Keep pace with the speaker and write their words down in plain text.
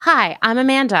Hi, I'm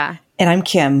Amanda. And I'm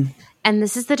Kim. And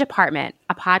this is The Department,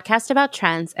 a podcast about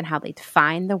trends and how they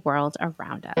define the world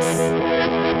around us.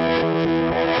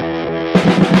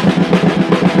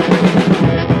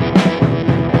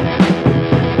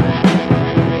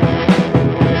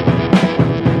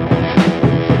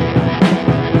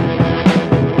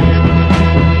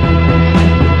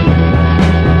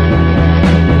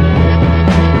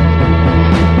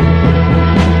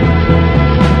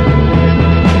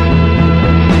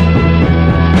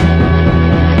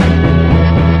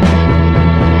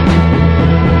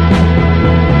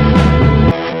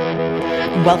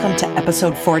 Welcome to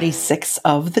episode 46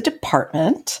 of The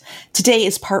Department. Today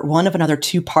is part one of another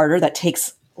two-parter that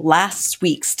takes last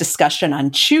week's discussion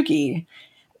on cheugy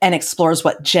and explores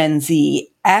what Gen Z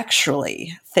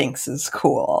actually thinks is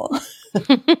cool.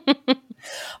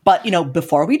 But,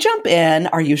 before we jump in,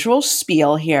 our usual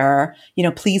spiel here,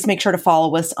 please make sure to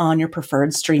follow us on your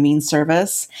preferred streaming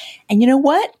service. And you know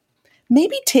what?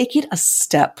 Maybe take it a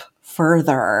step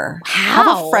further. Wow. Have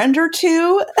a friend or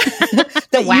two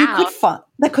that Wow. you could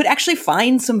that could actually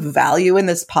find some value in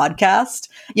this podcast.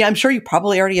 Yeah, I'm sure you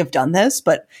probably already have done this,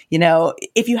 but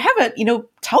if you haven't,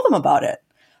 tell them about it.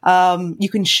 You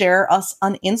can share us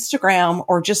on Instagram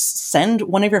or just send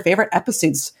one of your favorite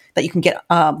episodes that you can get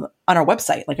on our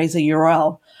website, like as a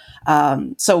URL.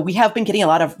 So we have been getting a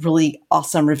lot of really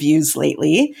awesome reviews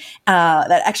lately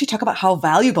that actually talk about how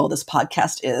valuable this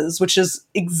podcast is, which is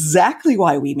exactly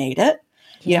why we made it.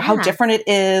 How different it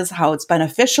is, how it's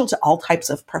beneficial to all types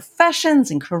of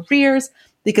professions and careers,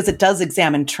 because it does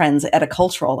examine trends at a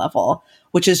cultural level,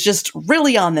 which is just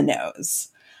really on the nose.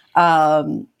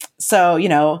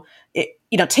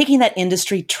 Taking that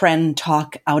industry trend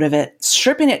talk out of it,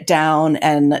 stripping it down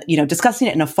and, discussing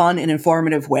it in a fun and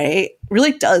informative way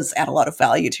really does add a lot of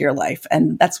value to your life.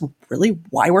 And that's really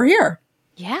why we're here.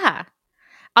 Yeah.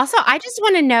 Also, I just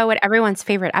want to know what everyone's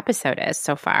favorite episode is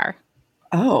so far.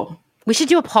 Oh. We should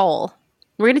do a poll.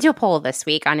 We're going to do a poll this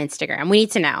week on Instagram. We need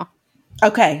to know.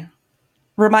 Okay.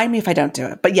 Remind me if I don't do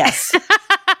it, but yes.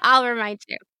 I'll remind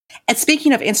you. And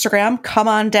speaking of Instagram, come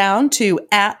on down to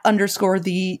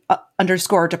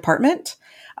 @_the_department.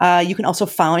 You can also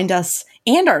find us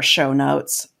and our show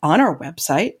notes on our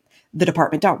website,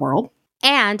 thedepartment.world.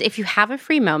 And if you have a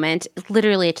free moment,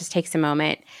 literally it just takes a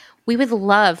moment, we would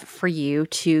love for you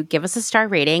to give us a star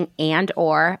rating and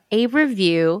or a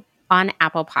review on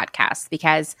Apple Podcasts,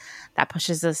 because that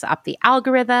pushes us up the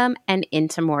algorithm and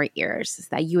into more ears.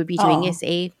 That you would be doing us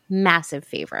a massive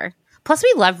favor. Plus,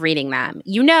 we love reading them.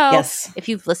 Yes. If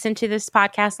you've listened to this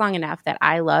podcast long enough, that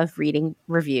I love reading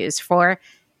reviews for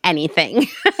anything.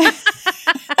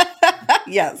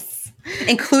 Yes.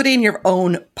 Including your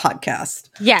own podcast.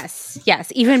 Yes.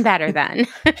 Even better then.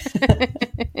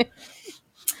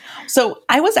 So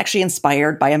I was actually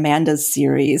inspired by Amanda's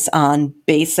series on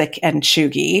basic and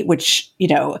cheugy, which,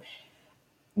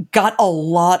 got a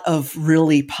lot of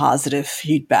really positive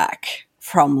feedback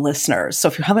from listeners. So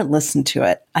if you haven't listened to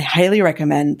it, I highly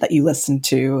recommend that you listen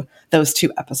to those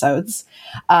two episodes.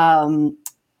 The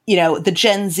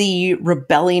Gen Z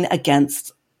rebelling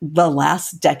against the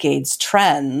last decade's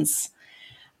trends.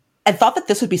 I thought that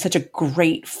this would be such a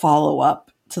great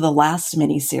follow-up to the last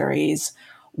miniseries,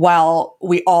 while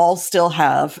we all still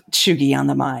have cheugy on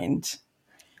the mind.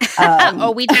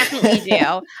 We definitely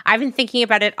do. I've been thinking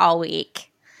about it all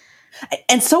week.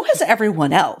 And so has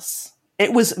everyone else.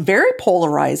 It was very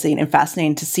polarizing and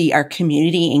fascinating to see our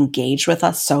community engage with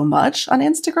us so much on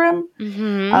Instagram.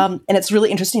 Mm-hmm. And it's really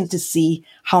interesting to see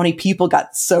how many people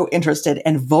got so interested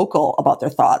and vocal about their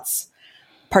thoughts,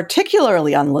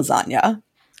 particularly on lasagna.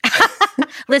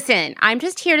 Listen, I'm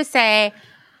just here to say,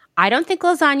 I don't think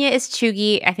lasagna is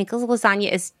cheugy. I think lasagna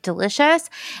is delicious.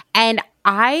 And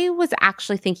I was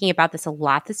actually thinking about this a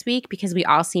lot this week because we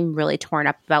all seem really torn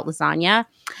up about lasagna.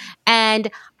 And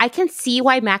I can see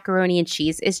why macaroni and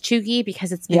cheese is cheugy,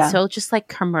 because it's been so just like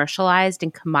commercialized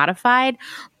and commodified.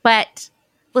 But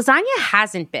lasagna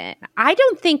hasn't been. I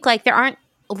don't think there aren't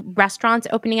restaurants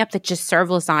opening up that just serve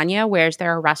lasagna, whereas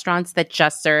there are restaurants that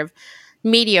just serve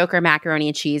mediocre macaroni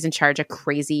and cheese and charge a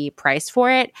crazy price for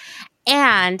it.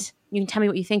 And you can tell me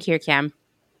what you think here, Kim.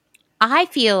 I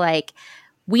feel like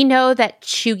we know that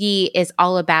cheugy is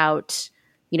all about,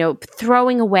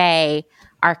 throwing away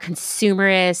our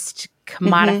consumerist,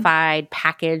 commodified,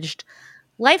 packaged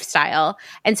lifestyle.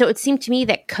 And so it seemed to me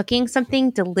that cooking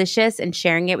something delicious and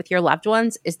sharing it with your loved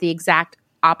ones is the exact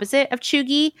opposite of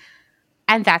cheugy.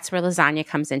 And that's where lasagna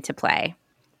comes into play,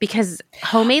 because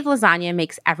homemade lasagna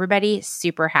makes everybody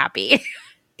super happy.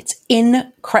 It's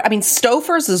incredible. I mean,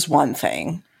 Stouffer's is one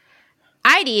thing,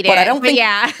 I'd eat it, but I don't think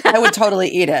yeah. I would totally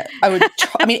eat it.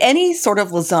 I mean, any sort of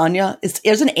lasagna.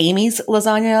 There's an Amy's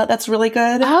lasagna that's really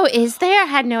good. Oh, is there? I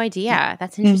had no idea.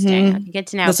 That's interesting. Mm-hmm. Okay, good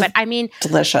to know. Those But I mean,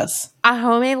 delicious. a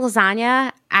homemade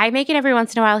lasagna, I make it every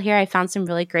once in a while here. I found some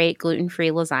really great gluten-free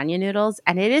lasagna noodles,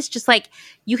 and it is just like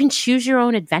you can choose your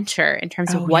own adventure in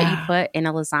terms of what you put in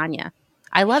a lasagna.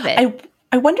 I love it.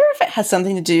 I wonder if it has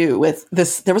something to do with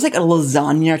this. There was like a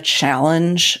lasagna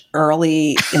challenge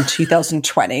early in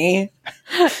 2020.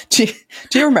 Do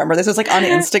you remember this? It was like on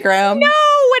Instagram. No,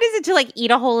 what is it, to like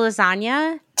eat a whole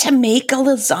lasagna? To make a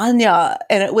lasagna.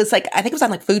 And it was like, I think it was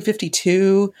on like Food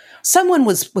 52. Someone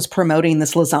was promoting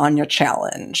this lasagna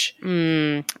challenge.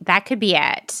 That could be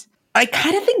it. I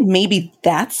kind of think maybe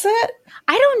that's it.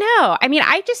 I don't know. I mean,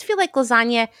 I just feel like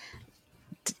lasagna,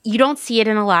 you don't see it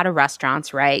in a lot of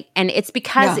restaurants, right? And it's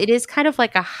because it is kind of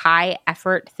like a high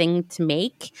effort thing to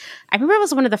make. I remember it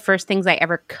was one of the first things I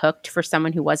ever cooked for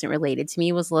someone who wasn't related to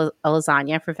me was a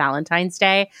lasagna for Valentine's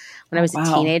Day when I was a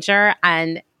teenager.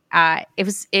 And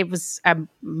it was a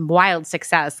wild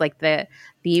success. Like the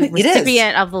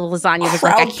recipient of the lasagna was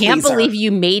like, I can't believe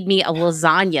you made me a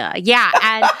lasagna. Yeah.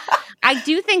 And I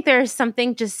do think there's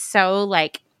something just so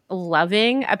like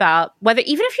loving about whether,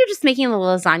 even if you're just making a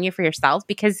lasagna for yourself,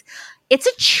 because it's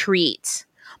a treat,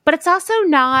 but it's also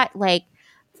not like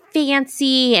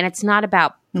fancy, and it's not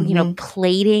about you know,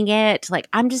 plating it. Like,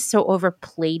 I'm just so over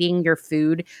plating your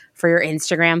food for your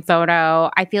Instagram photo.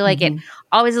 I feel like it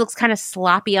always looks kind of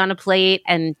sloppy on a plate,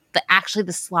 and the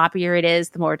sloppier it is,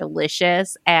 the more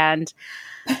delicious. And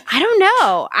I don't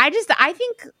know. I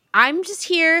think I'm just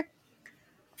here.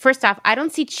 First off, I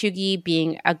don't see chuggy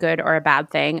being a good or a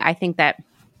bad thing. I think that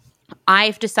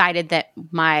I've decided that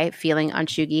my feeling on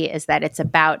chuggy is that it's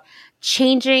about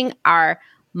changing our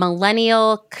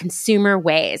millennial consumer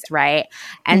ways, right?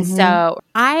 And so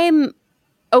I'm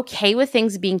okay with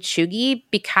things being chuggy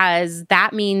because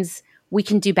that means we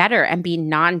can do better and be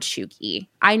non-chuggy.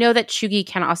 I know that chuggy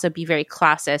can also be very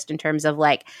classist in terms of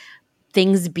like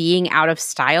things being out of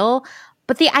style,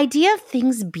 but the idea of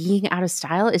things being out of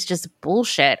style is just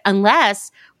bullshit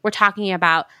unless we're talking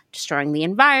about destroying the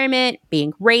environment,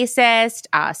 being racist,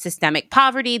 systemic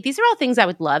poverty. These are all things I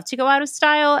would love to go out of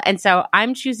style. And so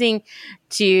I'm choosing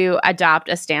to adopt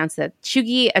a stance that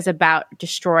chuggy is about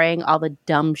destroying all the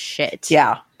dumb shit.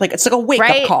 Yeah. Like, it's like a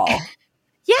wake-up call.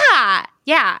 Yeah.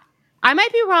 I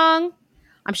might be wrong.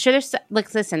 I'm sure there's,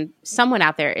 like, listen, someone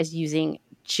out there is using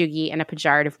chuggy in a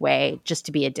pejorative way just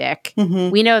to be a dick.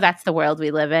 We know that's the world we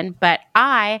live in, but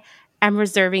I am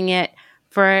reserving it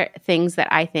for things that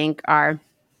I think are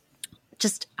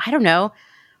just, I don't know,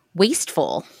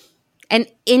 wasteful and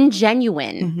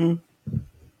ingenuine.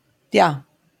 Yeah,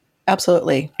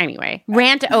 absolutely. Anyway,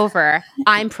 rant over.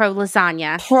 I'm pro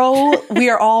lasagna. We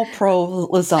are all pro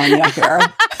lasagna here.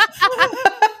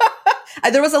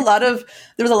 There was a lot of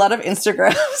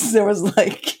Instagrams. There was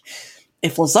like,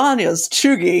 if lasagna is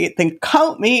chuggy, then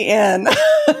count me in.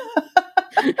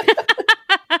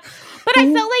 But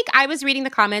I felt like I was reading the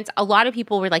comments. A lot of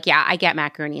people were like, yeah, I get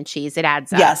macaroni and cheese. It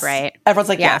adds up, right? Everyone's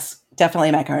like, yes,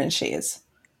 definitely macaroni and cheese.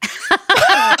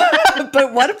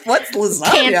 But what's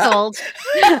lasagna? Canceled.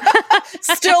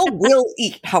 Still will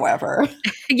eat, however.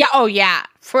 Yeah. Oh, yeah,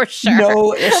 for sure.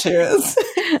 No issues.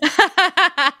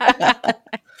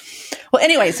 Well,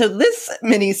 anyway, so this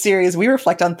mini-series, we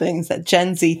reflect on things that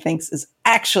Gen Z thinks is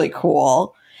actually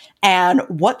cool and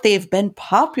what they've been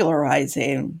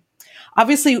popularizing.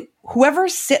 Obviously, whoever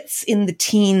sits in the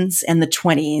teens and the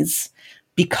 20s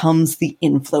becomes the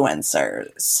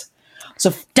influencers.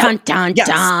 So, dun.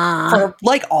 For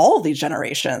like all these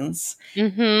generations.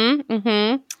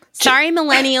 Sorry,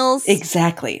 millennials.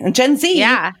 Exactly. And Gen Z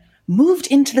moved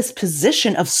into this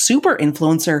position of super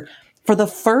influencer for the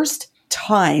first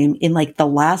time in like the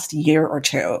last year or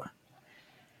two.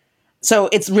 So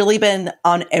it's really been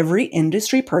on every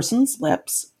industry person's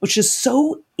lips, which is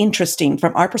so interesting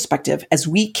from our perspective as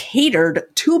we catered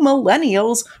to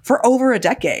millennials for over a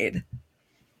decade.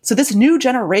 So this new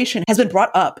generation has been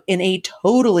brought up in a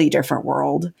totally different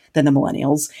world than the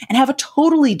millennials and have a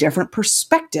totally different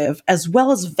perspective as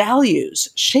well as values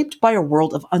shaped by a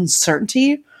world of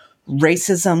uncertainty,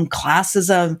 racism,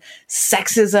 classism,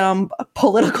 sexism,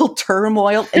 political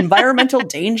turmoil, environmental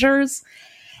dangers,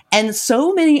 and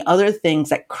so many other things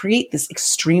that create this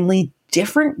extremely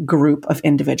different group of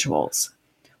individuals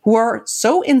who are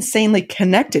so insanely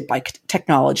connected by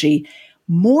technology,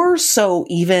 more so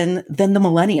even than the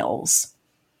millennials.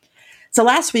 So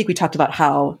last week we talked about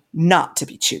how not to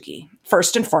be chuggy.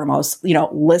 First and foremost,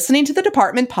 listening to the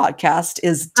Department podcast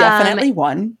is definitely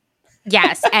one.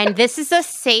 Yes, and this is a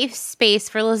safe space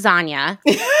for lasagna.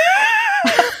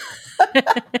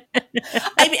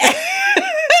 I mean,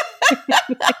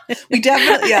 we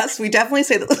definitely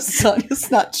say that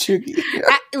lasagna's not chuggy.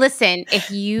 Listen,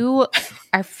 if you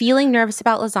are feeling nervous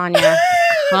about lasagna,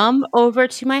 come over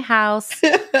to my house.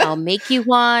 I'll make you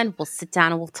one. We'll sit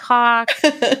down and we'll talk.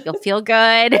 You'll feel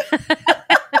good.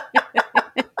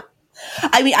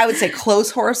 I mean, I would say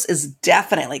Clothes Horse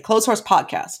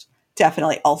podcast,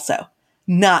 definitely also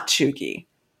not chuggy.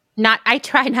 I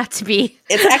try not to be.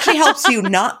 It actually helps you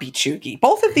not be chuggy.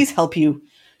 Both of these help you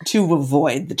to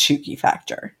avoid the chuggy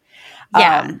factor.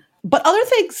 Yeah. But other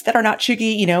things that are not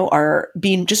chuggy, are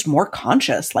being just more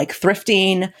conscious, like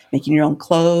thrifting, making your own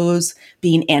clothes,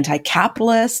 being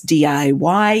anti-capitalist,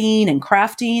 DIYing and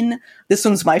crafting. This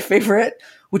one's my favorite,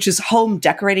 which is home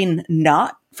decorating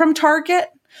not from Target,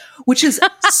 which is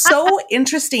so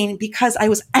interesting because I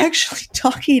was actually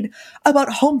talking about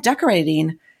home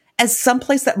decorating as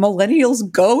someplace that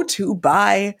millennials go to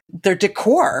buy their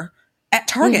decor at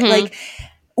Target. Like,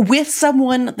 with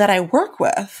someone that I work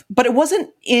with, but it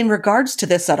wasn't in regards to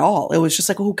this at all. It was just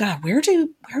like, oh God, where do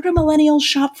millennials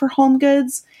shop for home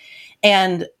goods?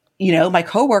 And, my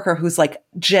coworker who's like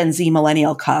Gen Z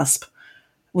millennial cusp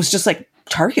was just like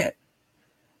Target.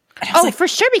 Oh, for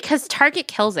sure, because Target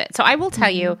kills it. So I will tell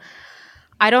you,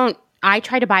 I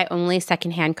try to buy only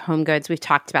secondhand home goods. We've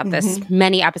talked about this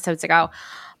many episodes ago.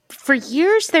 For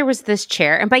years, there was this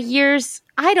chair, and by years,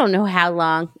 I don't know how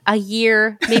long, a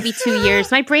year, maybe 2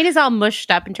 years. My brain is all mushed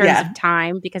up in terms of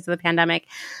time because of the pandemic.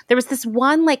 There was this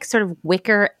one like sort of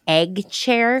wicker egg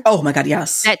chair. Oh my God,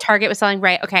 yes. That Target was selling,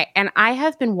 right? Okay, and I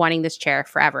have been wanting this chair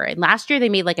forever. And last year, they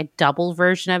made like a double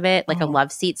version of it, like a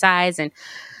love seat size. And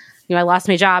I lost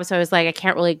my job, so I was like, I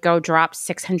can't really go drop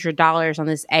 $600 on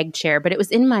this egg chair. But it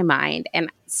was in my mind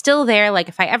and still there. Like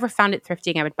if I ever found it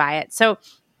thrifting, I would buy it. So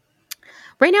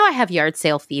right now I have yard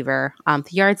sale fever. The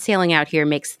yard sailing out here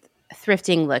makes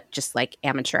thrifting look just like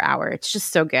amateur hour. It's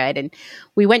just so good. And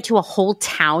we went to a whole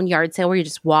town yard sale where you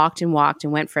just walked and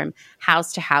went from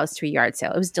house to house to a yard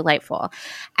sale. It was delightful.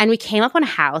 And we came up on a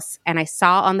house and I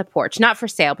saw on the porch, not for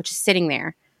sale, but just sitting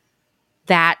there,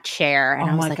 that chair. And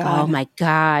I was like, oh my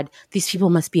God, these people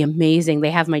must be amazing.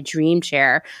 They have my dream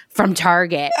chair from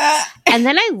Target. And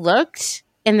then I looked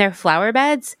in their flower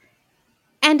beds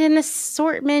and an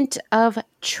assortment of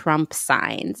Trump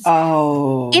signs.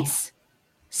 Oh. It's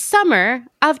summer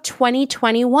of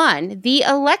 2021. The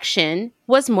election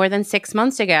was more than 6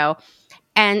 months ago.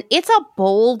 And it's a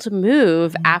bold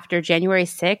move after January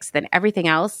 6th and everything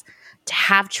else to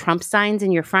have Trump signs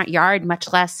in your front yard,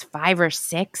 much less 5 or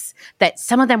 6, that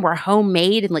some of them were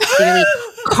homemade and like clearly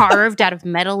carved out of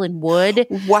metal and wood.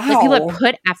 Wow. Like people had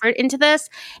put effort into this.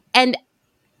 And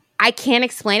I can't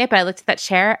explain it, but I looked at that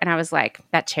chair and I was like,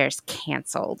 that chair's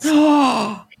canceled.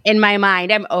 In my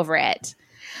mind, I'm over it.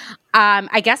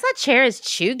 I guess that chair is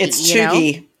chuggy. It's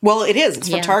chuggy. Well, it is. It's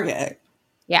from Target.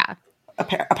 Yeah.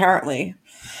 Apparently.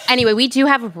 Anyway, we do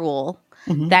have a rule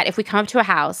that if we come up to a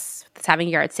house that's having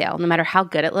a yard sale, no matter how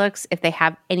good it looks, if they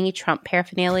have any Trump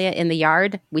paraphernalia in the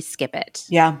yard, we skip it.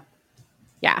 Yeah.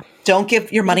 Yeah. Don't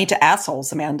give your money to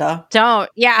assholes, Amanda. Don't.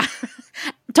 Yeah.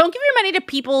 Don't give your money to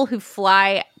people who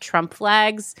fly Trump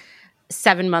flags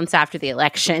 7 months after the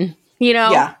election.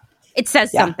 Yeah. It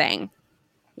says something.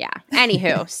 Yeah.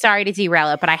 Anywho, sorry to derail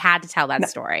it, but I had to tell that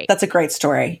story. That's a great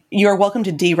story. You're welcome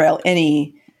to derail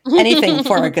anything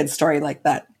for a good story like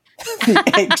that. The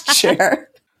egg chair.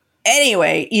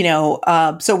 Anyway,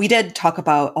 so we did talk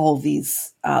about all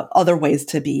these other ways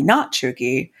to be not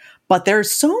chuggy, but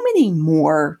there's so many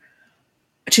more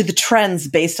to the trends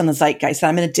based on the zeitgeist that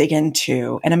I'm going to dig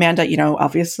into. And Amanda,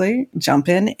 obviously jump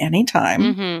in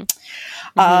anytime.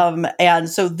 And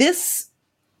so this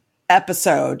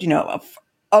episode,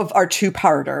 of our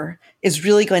two-parter is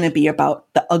really going to be about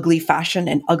the ugly fashion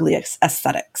and ugly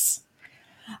aesthetics.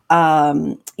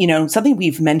 Something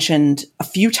we've mentioned a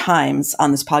few times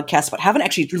on this podcast, but haven't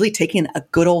actually really taken a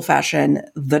good old-fashioned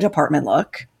The Department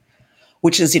look,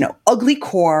 which is,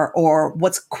 Uglycore, or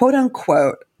what's quote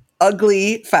unquote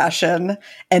ugly fashion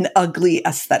and ugly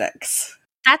aesthetics.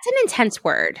 That's an intense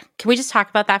word. Can we just talk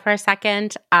about that for a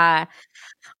second? I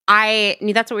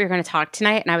knew that's what we were going to talk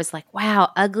tonight, and I was like,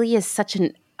 wow, ugly is such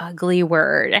an ugly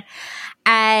word.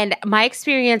 And my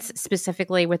experience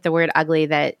specifically with the word ugly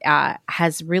that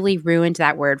has really ruined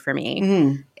that word for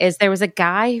me is there was a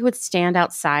guy who would stand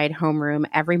outside homeroom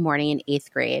every morning in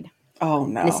 8th grade. Oh,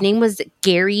 no. And his name was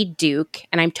Gary Duke,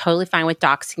 and I'm totally fine with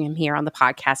doxing him here on the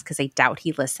podcast because I doubt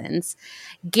he listens.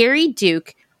 Gary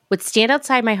Duke would stand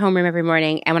outside my homeroom every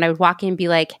morning, and when I would walk in, be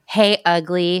like, hey,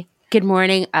 ugly. Good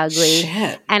morning, ugly.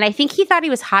 Shit. And I think he thought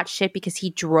he was hot shit because he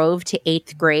drove to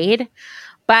 8th grade.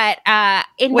 But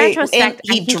in retrospect,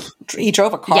 he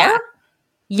drove a car? Yeah.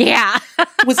 Yeah.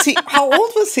 Was he? How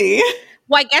old was he?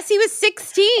 Well, I guess he was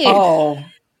 16. Oh,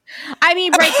 I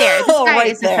mean, right there. This guy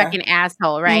right is there. a fucking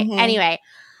asshole, right? Mhm. Anyway,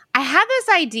 I have this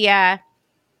idea,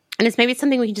 and it's maybe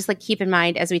something we can just like keep in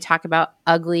mind as we talk about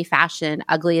ugly fashion,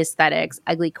 ugly aesthetics,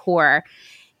 ugly core.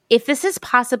 If this is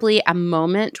possibly a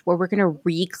moment where we're going to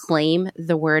reclaim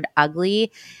the word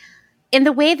ugly in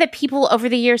the way that people over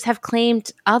the years have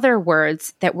claimed other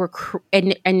words that were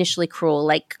initially cruel,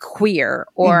 like queer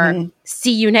or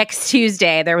see you next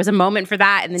Tuesday. There was a moment for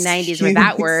that in the 90s where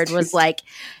that word was like,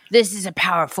 this is a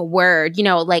powerful word. You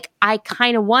know, like I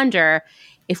kind of wonder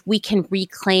if we can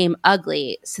reclaim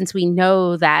ugly, since we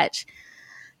know that,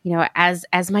 you know,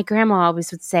 as my grandma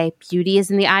always would say, beauty is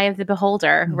in the eye of the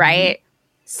beholder, right?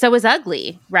 So is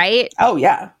ugly, right? Oh,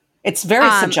 yeah. It's very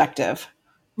subjective.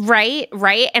 Right.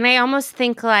 And I almost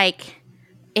think like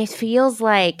it feels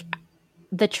like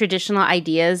the traditional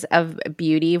ideas of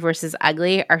beauty versus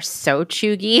ugly are so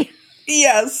chuggy.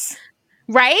 Yes.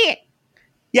 Right?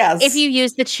 Yes. If you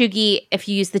use the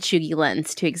chuggy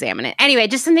lens to examine it. Anyway,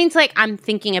 just some things like I'm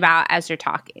thinking about as you're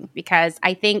talking, because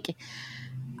I think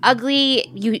ugly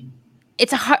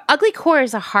core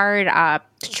is a hard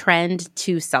trend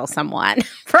to sell someone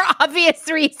for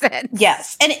obvious reasons.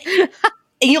 Yes. And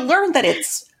you'll learn that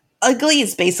it's ugly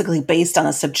is basically based on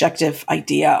a subjective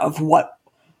idea of what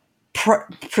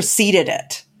preceded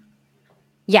it.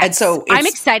 Yes. And so I'm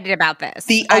excited about this.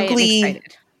 The ugly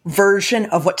version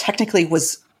of what technically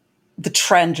was the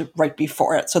trend right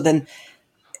before it. So then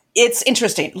it's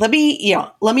interesting. Let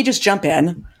me just jump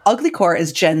in. Uglycore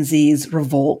is Gen Z's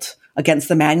revolt against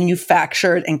the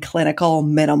manufactured and clinical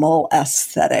minimal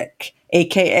aesthetic,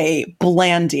 aka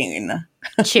blanding.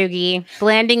 Chuggy.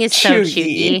 Blanding is so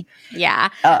chuggy. Yeah.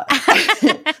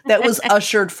 That was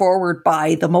ushered forward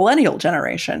by the millennial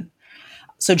generation.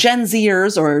 So Gen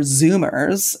Zers, or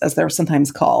Zoomers, as they're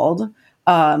sometimes called,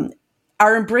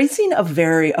 are embracing a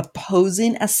very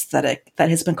opposing aesthetic that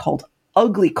has been called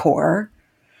uglycore,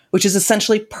 which is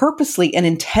essentially purposely and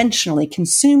intentionally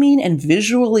consuming and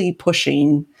visually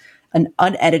pushing an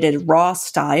unedited raw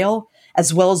style,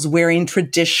 as well as wearing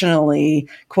traditionally,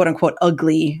 quote unquote,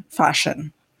 ugly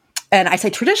fashion. And I say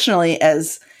traditionally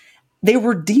as they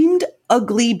were deemed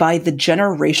ugly by the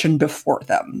generation before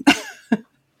them.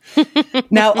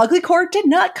 Now, uglycore did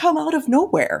not come out of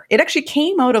nowhere. It actually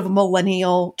came out of a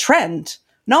millennial trend,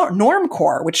 not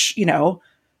Normcore, which, you know,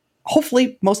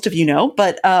 hopefully most of you know,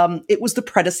 but it was the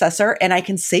predecessor. And I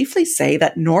can safely say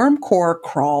that Normcore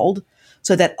crawled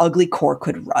so that uglycore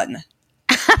could run.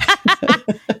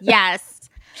 Yes.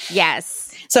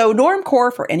 So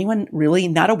Normcore, for anyone really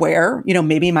not aware, you know,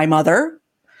 maybe my mother.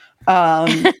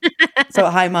 So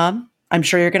hi, Mom. I'm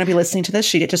sure you're going to be listening to this.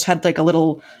 She just had like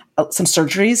some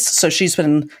surgeries. So she's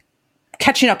been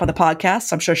catching up on the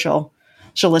podcast. I'm sure she'll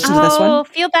listen to this one. Oh,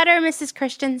 feel better, Mrs.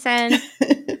 Christensen.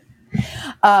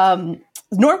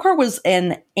 Normcore was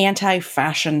an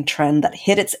anti-fashion trend that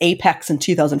hit its apex in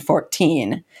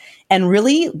 2014. And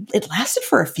really, it lasted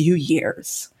for a few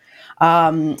years.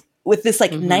 With this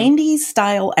like 90s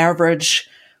style average,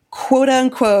 quote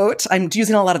unquote, I'm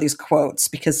using a lot of these quotes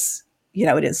because, you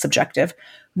know, it is subjective,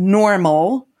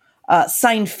 normal,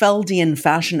 Seinfeldian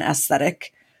fashion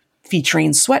aesthetic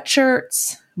featuring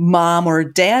sweatshirts, mom or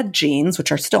dad jeans,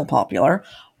 which are still popular,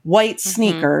 white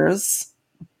sneakers,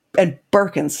 and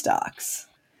Birkenstocks.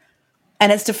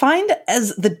 And it's defined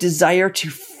as the desire to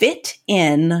fit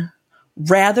in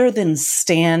rather than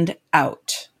stand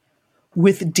out,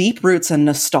 with deep roots in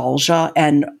nostalgia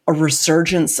and a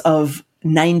resurgence of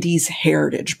 90s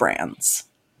heritage brands.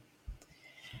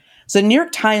 So the New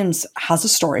York Times has a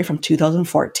story from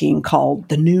 2014 called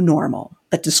The New Normal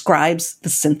that describes the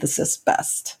synthesis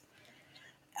best.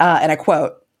 And I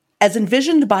quote, as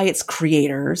envisioned by its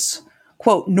creators,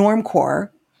 quote, Normcore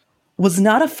was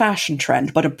not a fashion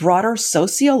trend, but a broader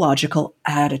sociological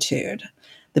attitude.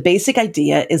 The basic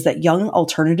idea is that young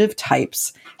alternative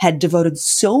types had devoted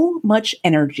so much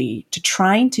energy to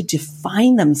trying to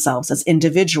define themselves as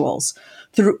individuals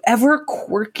through ever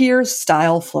quirkier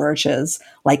style flourishes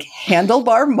like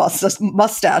handlebar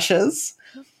mustaches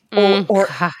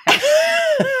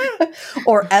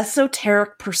or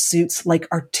esoteric pursuits like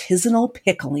artisanal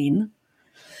pickling,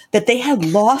 that they had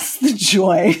lost the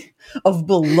joy of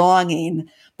belonging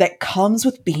that comes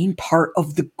with being part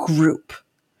of the group.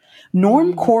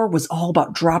 Normcore was all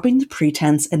about dropping the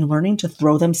pretense and learning to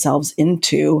throw themselves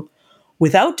into,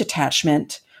 without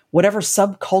detachment, whatever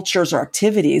subcultures or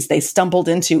activities they stumbled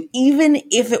into, even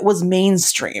if it was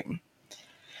mainstream.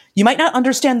 You might not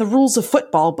understand the rules of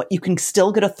football, but you can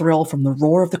still get a thrill from the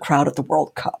roar of the crowd at the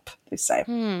World Cup, they say.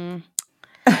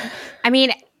 I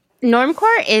mean,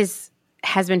 Normcore is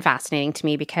has been fascinating to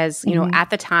me because, you know, at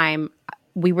the time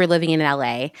we were living in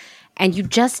LA and you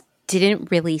just didn't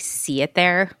really see it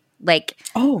there. Like,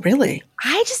 oh, really?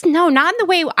 I just know, not in the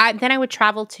way. Then I would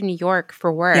travel to New York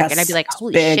for work, and I'd be like,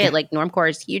 "Holy shit!" Like Normcore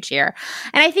is huge here,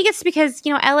 and I think it's because,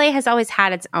 you know, LA has always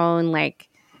had its own like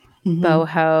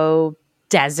boho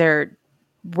desert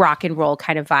rock and roll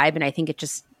kind of vibe, and I think it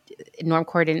just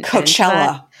Normcore didn't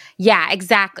Coachella. Yeah,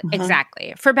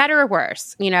 exactly. For better or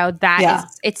worse, you know, that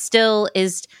is, it still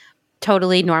is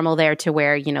totally normal there to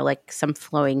wear, you know, like some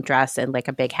flowing dress and like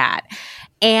a big hat,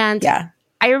 and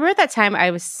I remember that time I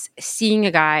was seeing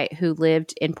a guy who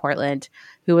lived in Portland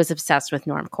who was obsessed with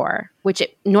Normcore,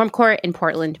 Normcore in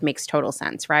Portland makes total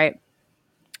sense, right?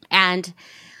 And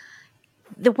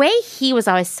the way he was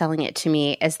always selling it to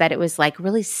me is that it was like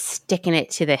really sticking it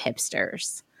to the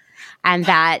hipsters. And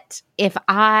that if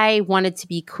I wanted to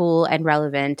be cool and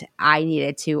relevant, I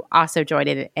needed to also join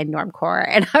in Normcore.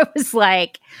 And I was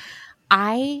like,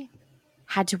 I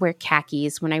had to wear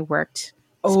khakis when I worked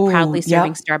proudly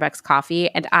serving Starbucks coffee,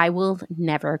 and I will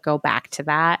never go back to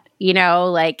that. You know,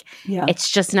 like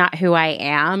it's just not who I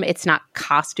am. It's not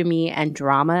costumey and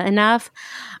drama enough.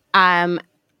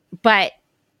 But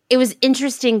it was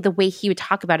interesting the way he would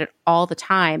talk about it all the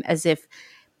time, as if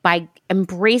by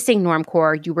embracing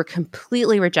Normcore, you were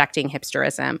completely rejecting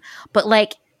hipsterism. But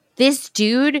like this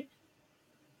dude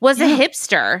was a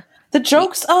hipster. The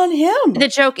joke's on him. The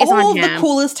joke is on him. All of the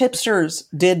coolest hipsters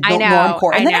did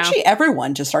Normcore. And then actually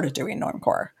everyone just started doing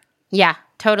Normcore. Yeah,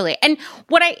 totally. And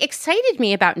what excited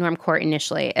me about Normcore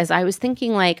initially is I was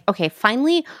thinking like, okay,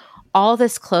 finally all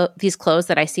these clothes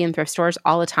that I see in thrift stores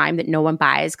all the time that no one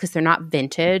buys because they're not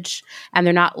vintage and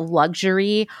they're not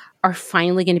luxury are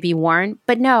finally going to be worn.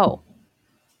 But no,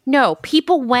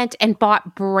 people went and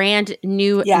bought brand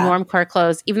new Normcore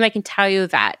clothes, even though I can tell you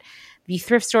that the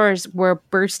thrift stores were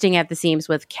bursting at the seams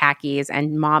with khakis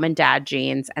and mom and dad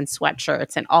jeans and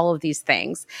sweatshirts and all of these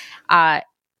things. What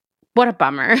a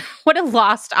bummer. What a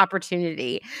lost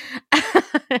opportunity.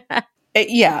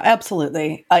 Yeah,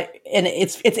 absolutely. And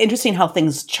it's interesting how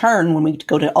things churn when we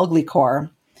go to Uglycore.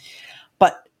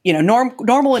 But, you know,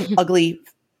 normal and ugly,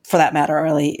 for that matter,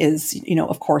 really, is, you know,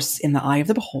 of course, in the eye of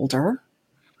the beholder.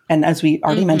 And as we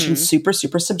already mentioned, super,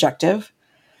 super subjective.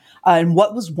 And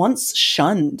what was once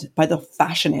shunned by the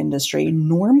fashion industry,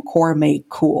 Normcore made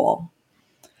cool.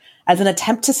 As an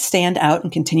attempt to stand out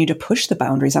and continue to push the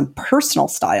boundaries on personal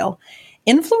style,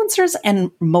 influencers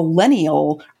and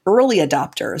millennial early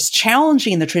adopters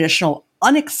challenging the traditional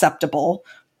unacceptable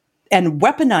and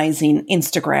weaponizing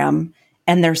Instagram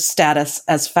and their status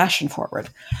as fashion forward.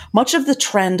 Much of the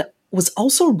trend was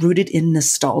also rooted in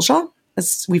nostalgia,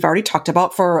 as we've already talked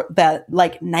about, for that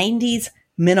like 90s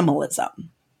minimalism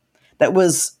that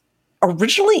was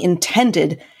originally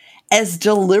intended as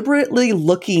deliberately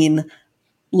looking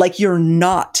like you're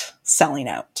not selling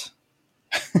out.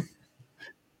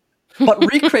 But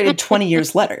recreated 20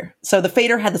 years later. So the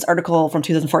Fader had this article from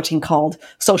 2014 called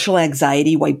Social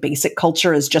Anxiety, Why Basic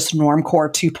Culture is Just Normcore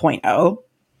 2.0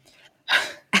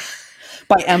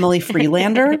 by Emily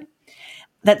Freelander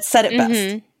that said it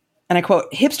best. And I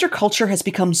quote, hipster culture has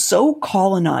become so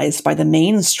colonized by the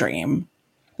mainstream.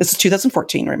 This is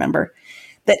 2014, remember,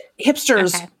 that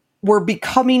hipsters were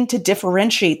becoming to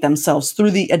differentiate themselves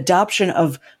through the adoption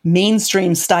of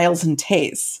mainstream styles and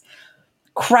tastes,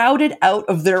 crowded out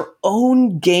of their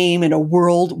own game in a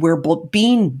world where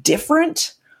being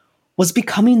different was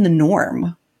becoming the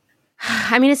norm.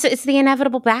 I mean, it's the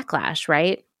inevitable backlash,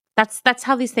 right? That's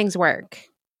how these things work.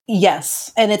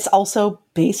 Yes. And it's also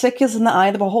basic is in the eye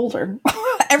of the beholder.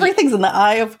 Everything's in the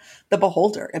eye of the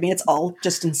beholder. I mean, it's all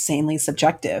just insanely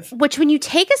subjective. Which when you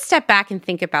take a step back and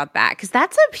think about that, because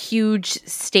that's a huge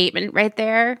statement right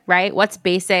there, right? What's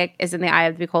basic is in the eye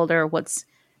of the beholder. What's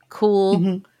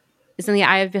cool is in the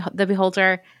eye of the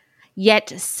beholder.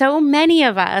 Yet so many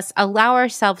of us allow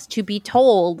ourselves to be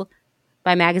told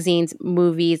by magazines,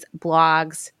 movies,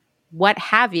 blogs, what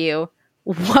have you,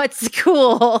 what's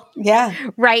cool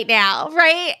right now,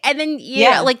 right? And then,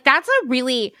 know, like that's a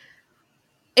really,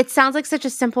 it sounds like such a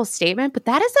simple statement, but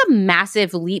that is a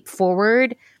massive leap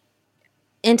forward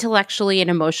intellectually and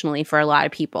emotionally for a lot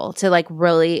of people to like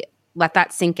really let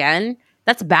that sink in.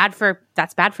 That's bad for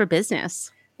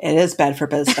business. It is bad for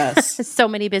business. So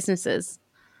many businesses.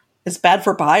 It's bad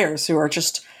for buyers who are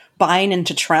just buying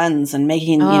into trends and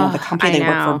making, the company they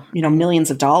work for,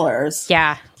 millions of dollars.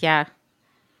 Yeah.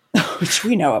 Which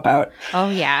we know about. Oh,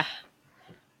 yeah.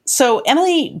 So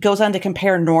Emily goes on to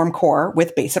compare Normcore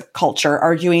with basic culture,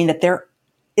 arguing that they're,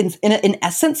 in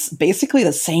essence, basically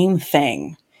the same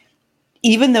thing,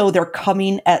 even though they're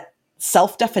coming at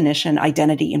self-definition,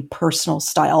 identity, and personal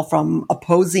style from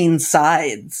opposing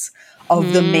sides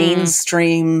of the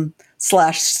mainstream /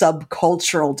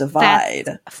 subcultural divide.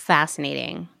 That's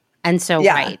fascinating. And so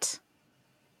right.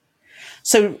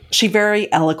 So she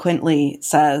very eloquently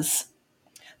says,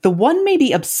 the one may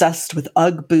be obsessed with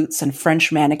Ugg boots and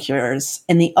French manicures,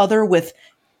 and the other with,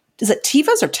 is it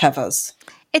Tevas or Tevas?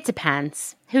 It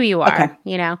depends who you are,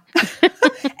 you know?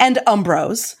 And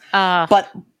Umbros.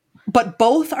 But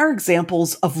both are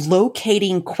examples of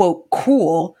locating, quote,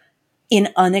 cool in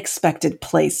unexpected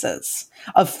places,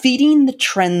 of feeding the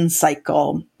trend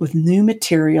cycle with new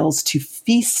materials to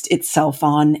feast itself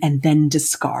on and then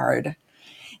discard.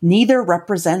 Neither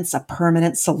represents a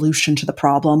permanent solution to the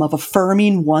problem of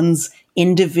affirming one's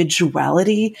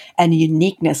individuality and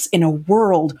uniqueness in a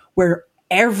world where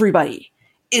everybody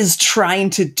is trying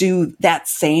to do that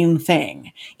same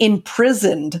thing,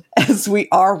 imprisoned as we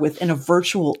are within a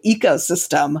virtual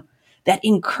ecosystem that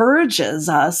encourages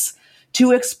us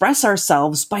to express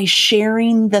ourselves by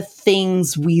sharing the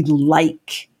things we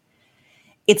like.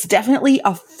 It's definitely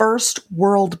a first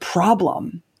world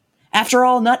problem. After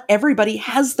all, not everybody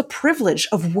has the privilege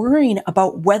of worrying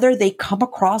about whether they come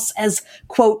across as,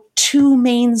 quote, too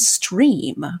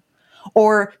mainstream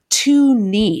or too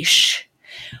niche.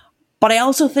 But I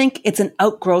also think it's an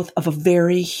outgrowth of a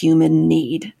very human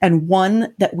need, and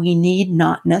one that we need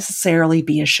not necessarily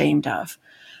be ashamed of.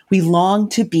 We long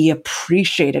to be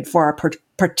appreciated for our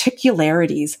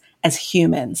particularities as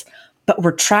humans, but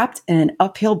we're trapped in an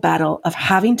uphill battle of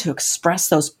having to express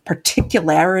those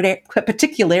particularities,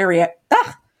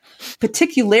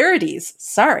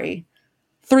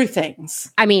 through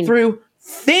things. Through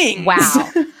things.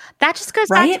 Wow. That just goes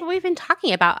back to what we've been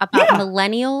talking about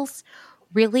millennials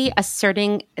really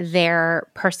asserting their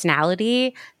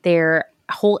personality, their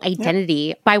whole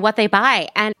identity by what they buy.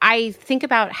 And I think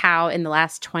about how in the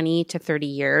last 20 to 30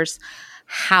 years,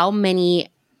 how many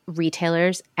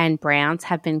retailers and brands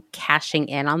have been cashing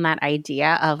in on that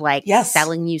idea of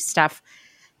selling you stuff,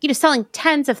 selling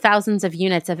tens of thousands of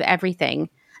units of everything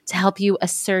to help you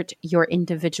assert your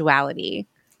individuality.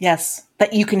 Yes,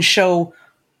 that you can show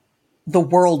the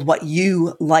world what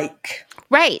you like.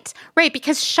 Right.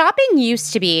 Because shopping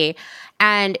used to be,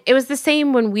 and it was the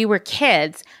same when we were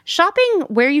kids, shopping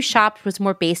where you shopped was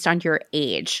more based on your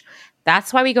age.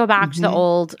 That's why we go back to the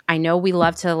old, I know we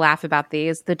love to laugh about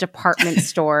these, the department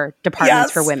store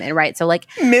departments for women, right? So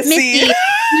Missy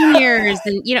seniors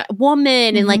and,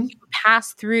 woman and you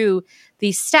pass through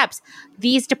these steps.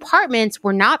 These departments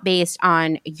were not based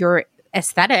on your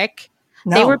aesthetic.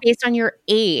 No. They were based on your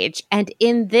age. And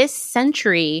in this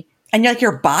century... And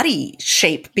your body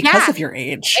shape because of your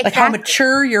age. Exactly. Like how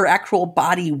mature your actual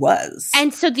body was.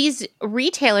 And so these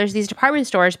retailers, these department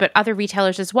stores, but other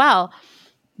retailers as well,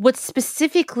 would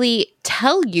specifically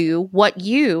tell you what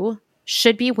you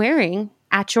should be wearing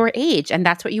at your age. And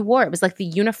that's what you wore. It was like the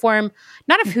uniform,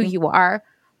 not of who you are,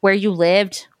 where you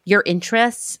lived, your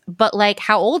interests, but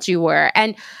how old you were.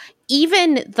 And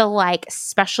even the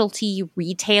specialty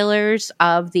retailers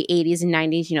of the 80s and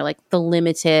 90s, the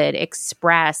Limited,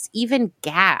 Express, even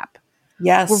Gap,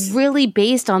 were really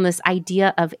based on this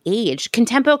idea of age.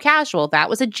 Contempo Casual, that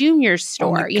was a junior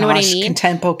store. You know what I mean?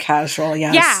 Contempo Casual,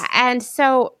 yes. Yeah, and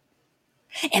so...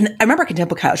 And I remember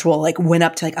Contempo Casual went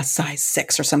up to a size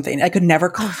 6 or something. I could never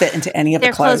fit into any of the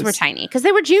clothes. Their clothes were tiny because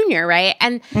they were junior, right?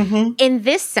 And in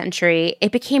this century,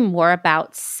 it became more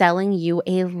about selling you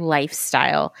a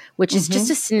lifestyle, which is just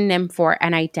a synonym for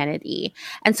an identity.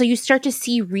 And so you start to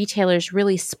see retailers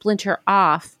really splinter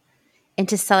off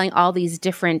into selling all these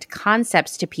different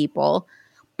concepts to people.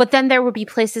 But then there would be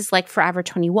places like Forever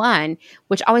 21,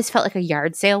 which always felt like a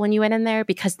yard sale when you went in there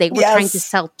because they were trying to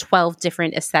sell 12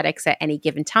 different aesthetics at any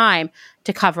given time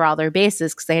to cover all their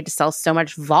bases because they had to sell so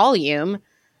much volume.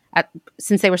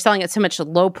 Since they were selling at so much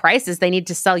low prices, they need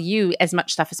to sell you as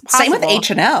much stuff as possible. Same with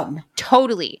H&M.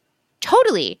 Totally.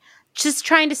 Just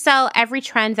trying to sell every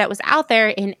trend that was out there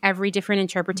in every different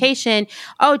interpretation.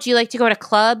 Oh, do you like to go to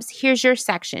clubs? Here's your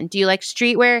section. Do you like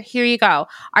streetwear? Here you go.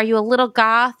 Are you a little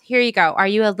goth? Here you go. Are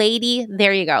you a lady?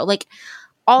 There you go.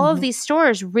 All of these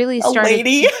stores really started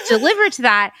to deliver to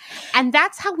that. And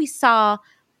that's how we saw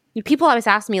people always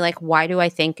ask me why do I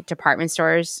think department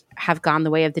stores have gone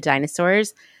the way of the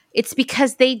dinosaurs? It's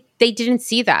because they didn't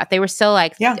see that. They were still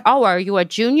oh, are you a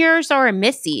Juniors or a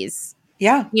Missies?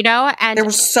 Yeah. And they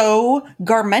were so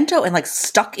garmento and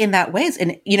stuck in that ways.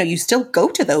 And, you still go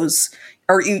to those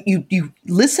or you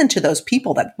listen to those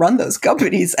people that run those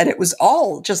companies and it was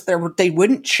all just they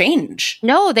wouldn't change.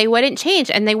 No, they wouldn't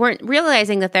change. And they weren't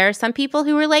realizing that there are some people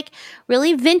who were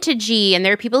really vintagey and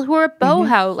there are people who are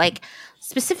boho.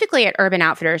 specifically at Urban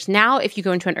Outfitters. Now, if you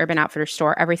go into an Urban Outfitters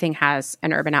store, everything has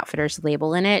an Urban Outfitters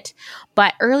label in it.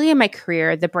 But early in my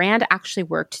career, the brand actually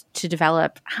worked to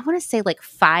develop, I want to say like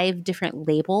 5 different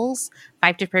labels,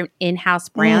 5 different in-house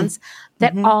brands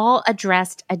that all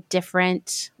addressed a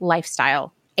different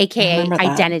lifestyle, aka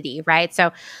identity, right?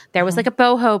 So there was like a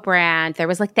boho brand. There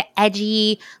was like the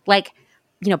edgy, like,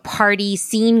 party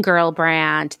scene girl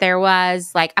brand. There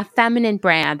was like a feminine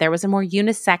brand. There was a more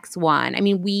unisex one. I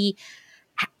mean, we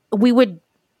would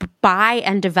buy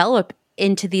and develop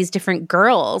into these different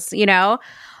girls,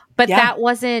 but that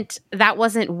wasn't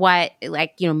what,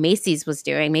 like, Macy's was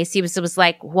doing. Macy's was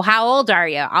like, well, how old are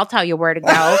you? I'll tell you where to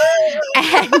go.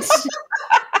 And,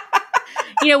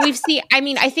 we've seen,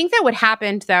 I think that what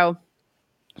happened though,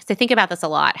 because I think about this a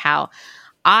lot, how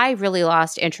I really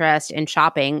lost interest in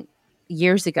shopping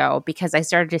years ago because I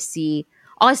started to see,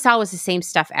 all I saw was the same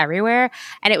stuff everywhere.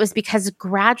 And it was because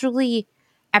gradually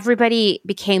everybody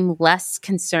became less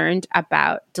concerned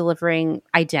about delivering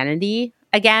identity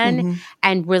again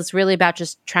and was really about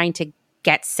just trying to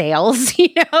get sales, So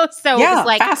it was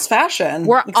like fast fashion.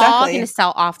 We're all going to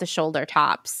sell off the shoulder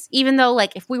tops. Even though,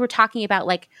 like, if we were talking about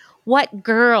like what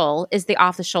girl is the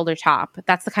off the shoulder top,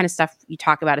 that's the kind of stuff you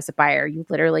talk about as a buyer. You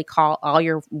literally call all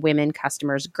your women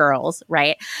customers girls,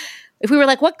 right? If we were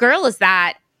like, what girl is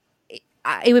that?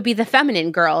 It would be the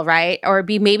feminine girl, right? Or it'd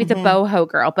be maybe the boho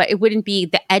girl, but it wouldn't be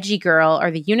the edgy girl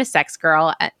or the unisex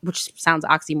girl, which sounds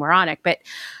oxymoronic.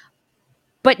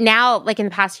 But now, like in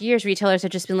the past few years, retailers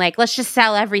have just been like, let's just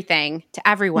sell everything to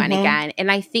everyone again.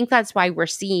 And I think that's why we're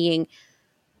seeing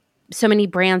so many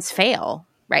brands fail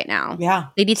right now. Yeah.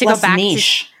 They need to go back to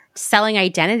selling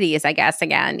identities, I guess,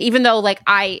 again. Even though, like,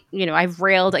 I've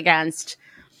railed against,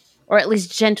 or at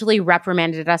least gently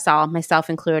reprimanded us all, myself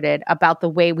included, about the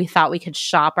way we thought we could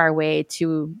shop our way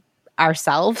to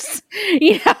ourselves,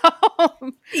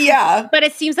 Yeah. But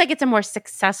it seems like it's a more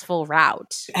successful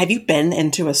route. Have you been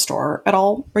into a store at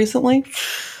all recently?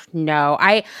 No.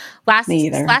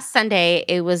 Last Sunday,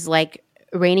 it was like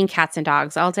raining cats and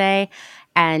dogs all day.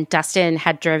 And Dustin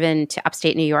had driven to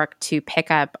upstate New York to pick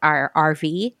up our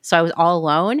RV. So I was all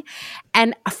alone.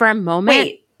 And for a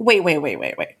moment... Wait.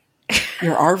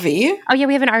 Your RV? Oh, yeah,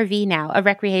 we have an RV now, a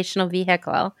recreational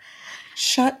vehicle.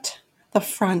 Shut the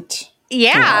front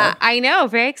Yeah, door. I know.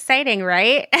 Very exciting,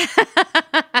 right?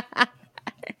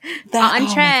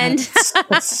 On trend.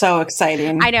 That's so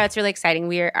exciting. I know. It's really exciting.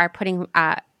 We are putting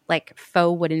like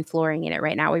faux wooden flooring in it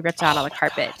right now. We ripped out all the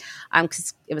carpet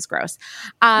because it was gross.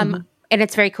 And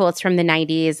it's very cool. It's from the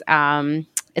 90s.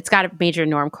 It's got a major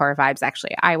Normcore vibes,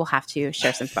 actually. I will have to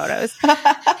share some photos.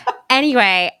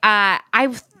 Anyway,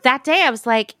 that day I was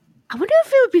like, I wonder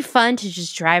if it would be fun to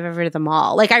just drive over to the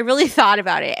mall. Like, I really thought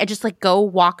about it and just like go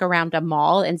walk around a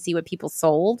mall and see what people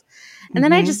sold. And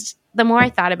then the more I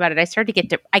thought about it, I started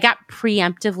to I got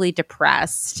preemptively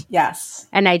depressed. Yes.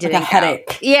 And I didn't like a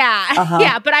headache. Yeah.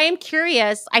 Yeah. But I am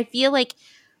curious. I feel like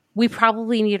we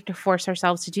probably needed to force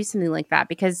ourselves to do something like that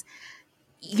because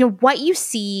what you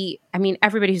see, I mean,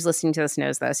 everybody who's listening to this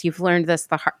knows this. You've learned this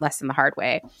lesson the hard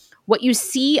way. What you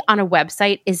see on a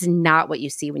website is not what you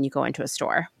see when you go into a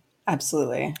store.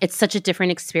 Absolutely. It's such a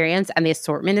different experience and the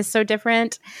assortment is so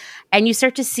different. And you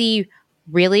start to see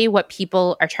really what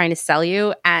people are trying to sell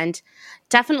you. And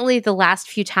definitely the last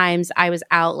few times I was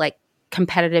out like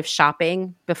competitive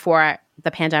shopping before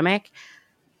the pandemic,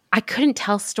 I couldn't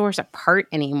tell stores apart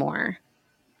anymore.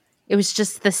 It was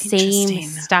just the same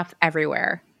stuff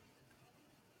everywhere.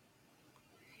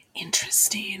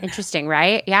 Interesting,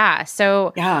 right? Yeah.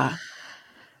 So, yeah.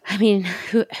 I mean,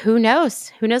 who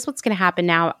knows? Who knows what's going to happen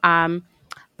now?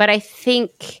 But I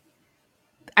think,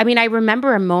 I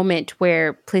remember a moment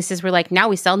where places were like, now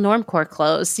we sell Normcore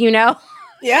clothes,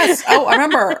 Yes. Oh, I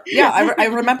remember. Yeah. I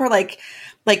remember like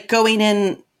going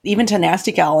in even to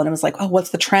Nasty Gal and it was like, oh,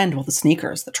 what's the trend? Well, the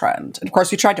sneaker is the trend. And of course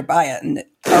we tried to buy it. And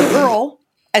our girl,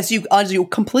 as you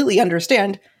completely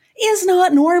understand, is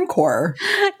not Normcore.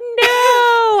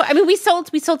 No. We sold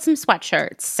some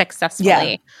sweatshirts successfully.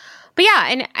 Yeah. But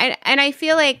yeah, and I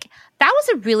feel like that was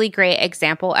a really great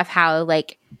example of how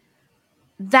like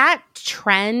that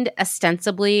trend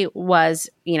ostensibly was,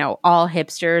 all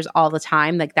hipsters all the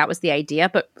time. Like that was the idea.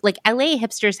 But like LA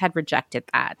hipsters had rejected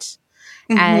that.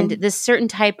 And this certain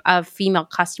type of female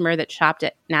customer that shopped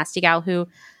at Nasty Gal who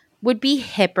would be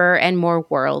hipper and more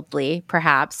worldly,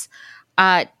 perhaps,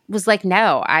 was like,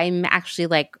 no, I'm actually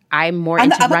like, I'm more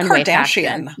into runway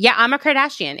fashion. Yeah, I'm a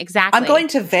Kardashian. Exactly. I'm going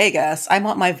to Vegas. I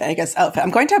want my Vegas outfit.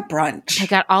 I'm going to brunch. I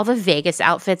got all the Vegas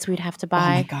outfits we'd have to buy.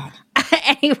 Oh my God.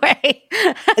 Anyway.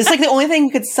 It's like the only thing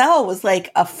we could sell was like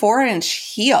a 4-inch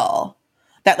heel.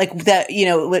 that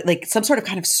like some sort of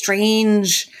kind of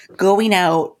strange going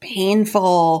out,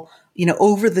 painful,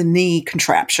 over the knee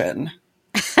contraption.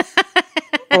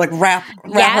 Or like wrap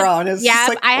around. It's just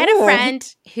like, I had a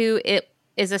friend who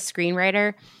is a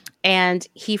screenwriter, and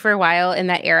he for a while in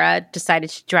that era decided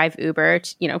to drive Uber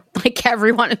to, like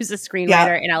everyone who's a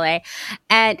screenwriter in LA.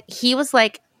 And he was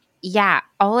like, yeah,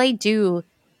 all I do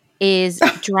is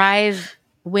drive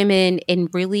women in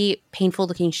really painful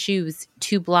looking shoes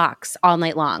 2 blocks all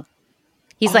night long.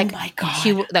 He's like, my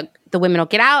God. The women will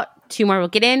get out, 2 more will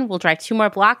get in, we'll drive 2 more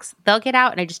blocks, they'll get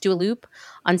out, and I just do a loop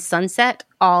on Sunset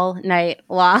all night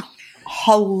long.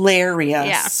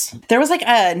 Hilarious. Yeah. There was like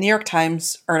a New York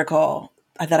Times article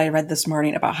that I read this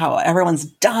morning about how everyone's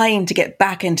dying to get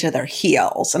back into their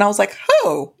heels. And I was like,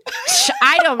 who?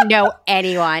 I don't know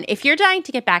anyone. If you're dying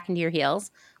to get back into your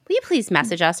heels, will you please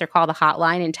message us or call the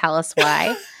hotline and tell us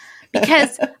why?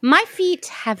 Because my feet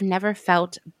have never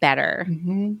felt better.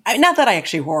 Mm-hmm. Not that I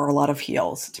actually wore a lot of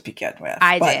heels to begin with.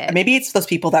 I did. Maybe it's those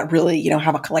people that really,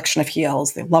 have a collection of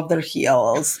heels. They love their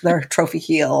heels, their trophy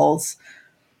heels,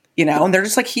 and they're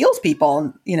just like heels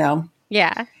people,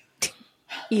 Yeah.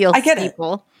 Heels I get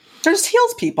people. It. They're just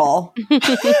heels people.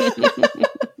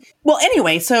 Well,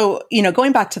 anyway, so,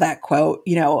 going back to that quote,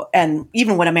 and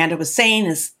even what Amanda was saying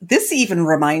is this even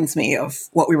reminds me of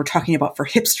what we were talking about for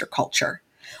hipster culture.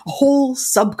 A whole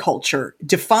subculture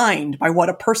defined by what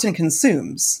a person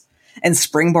consumes and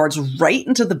springboards right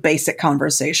into the basic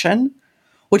conversation,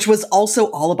 which was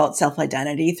also all about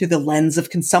self-identity through the lens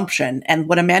of consumption. And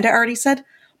what Amanda already said,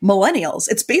 millennials,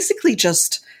 it's basically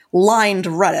just lined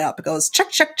right up. It goes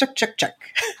check, check, check, check, check.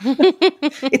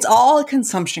 It's all a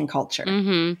consumption culture.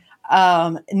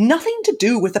 Mm-hmm. Nothing to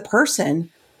do with the person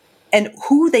and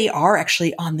who they are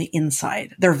actually on the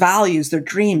inside, their values, their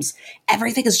dreams.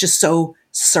 Everything is just so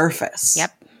surface.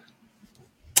 Yep.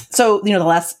 So, the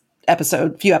last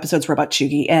few episodes were about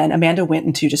chuggy, and Amanda went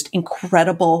into just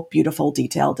incredible, beautiful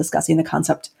detail discussing the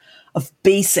concept of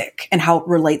basic and how it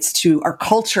relates to our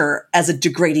culture as a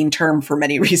degrading term for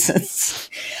many reasons.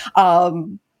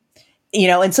 And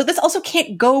so this also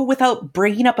can't go without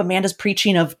bringing up Amanda's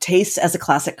preaching of taste as a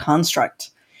classic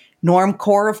construct.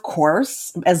 Normcore, of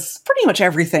course, as pretty much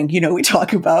everything, we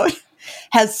talk about,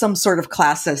 has some sort of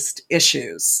classist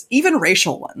issues, even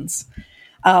racial ones.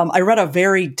 I read a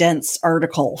very dense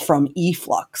article from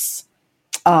eFlux,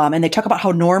 and they talk about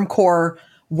how Normcore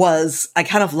was, I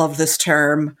kind of love this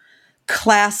term,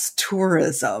 class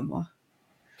tourism.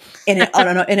 And I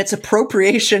don't know, and its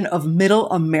appropriation of middle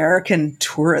American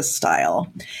tourist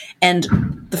style. And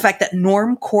the fact that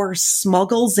Normcore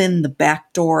smuggles in the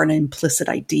backdoor an implicit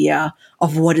idea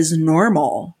of what is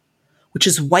normal, which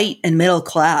is white and middle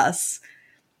class,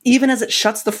 even as it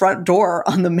shuts the front door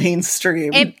on the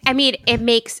mainstream. It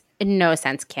makes no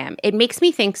sense, Kim. It makes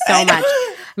me think so much.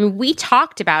 We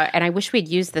talked about, and I wish we'd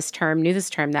knew this term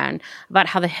then, about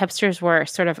how the hipsters were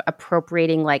sort of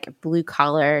appropriating like blue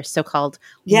collar, so-called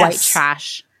white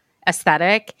trash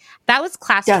aesthetic. That was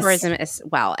class tourism as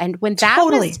well. And when that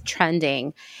was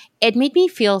trending, it made me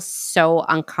feel so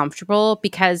uncomfortable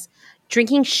because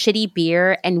drinking shitty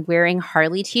beer and wearing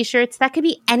Harley t-shirts, that could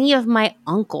be any of my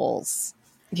uncles.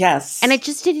 Yes. And it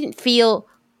just didn't feel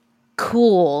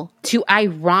cool to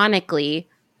ironically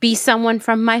be someone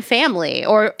from my family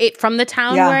or from the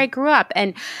town where I grew up.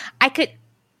 And I think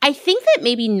that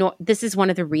maybe this is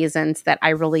one of the reasons that I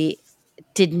really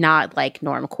did not like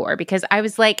Normcore, because I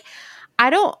was like, I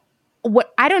don't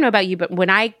know about you, but when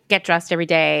I get dressed every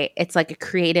day, it's like a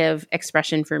creative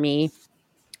expression for me.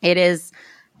 It is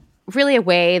really a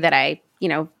way that I,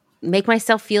 make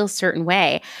myself feel a certain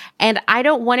way. And I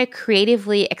don't want to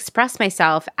creatively express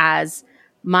myself as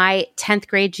my 10th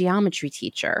grade geometry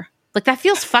teacher. Like, that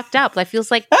feels fucked up. That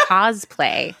feels like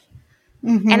cosplay.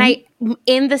 Mm-hmm. And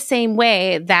in the same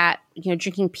way that,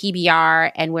 drinking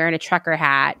PBR and wearing a trucker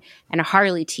hat and a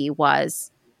Harley tee was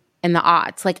in the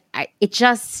aughts, like, it's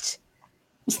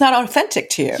not authentic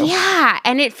to you. Yeah.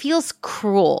 And it feels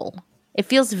cruel. It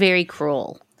feels very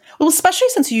cruel. Well, especially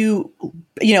since you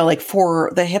like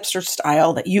for the hipster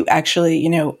style that you actually,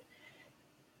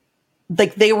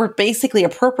 like they were basically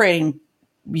appropriating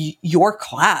your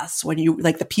class when you,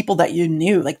 like the people that you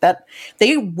knew, like that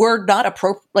they were not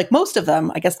like most of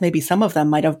them, I guess maybe some of them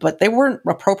might have, but they weren't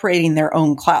appropriating their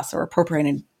own class or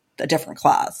appropriating a different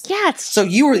class. Yeah. So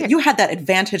you had that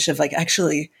advantage of like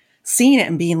actually seeing it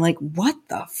and being like, what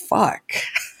the fuck?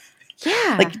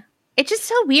 Yeah. Like, it's just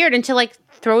so weird. And to like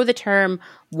throw the term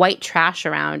white trash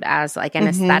around as like an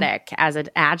aesthetic, as an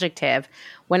adjective,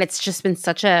 when it's just been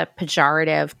such a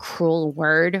pejorative, cruel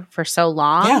word for so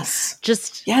long,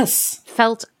 just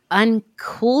felt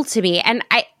uncool to me. And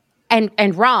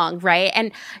and wrong, right?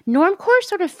 And Normcore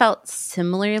sort of felt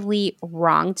similarly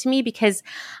wrong to me because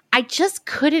I just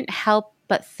couldn't help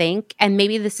but think, and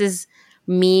maybe this is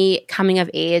me coming of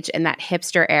age in that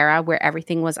hipster era where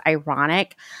everything was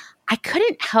ironic, I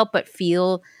couldn't help but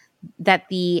feel that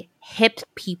the hip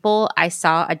people I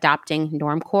saw adopting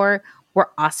Normcore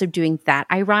were also doing that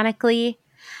ironically.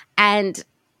 And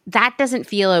that doesn't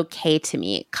feel okay to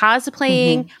me.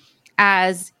 Cosplaying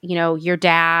as, your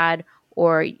dad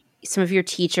or some of your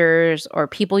teachers or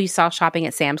people you saw shopping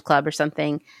at Sam's Club or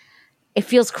something, it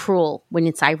feels cruel when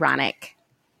it's ironic.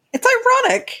 It's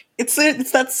ironic. It's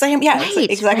that same, Right,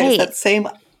 exactly. right. It's that same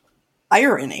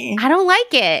irony. I don't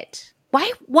like it.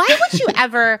 Why would you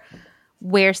ever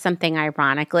wear something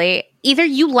ironically? Either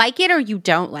you like it or you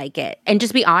don't like it. And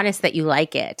just be honest that you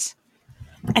like it.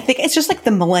 I think it's just like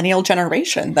the millennial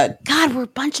generation that... God, we're a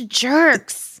bunch of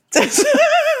jerks. So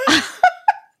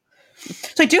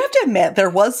I do have to admit, there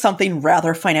was something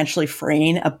rather financially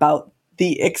freeing about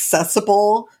the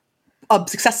accessibility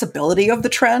of the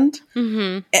trend.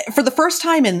 For the first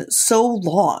time in so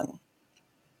long,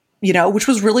 which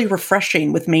was really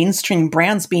refreshing with mainstream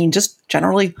brands being just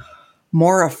generally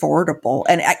more affordable.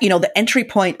 And, the entry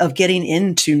point of getting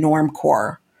into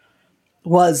Normcore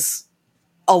was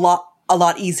a lot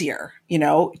easier.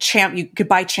 You could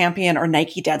buy Champion or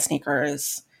Nike Dad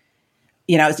sneakers.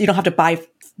 You don't have to buy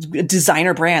a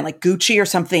designer brand like Gucci or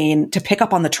something to pick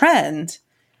up on the trend.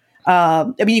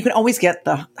 You can always get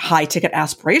the high ticket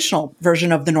aspirational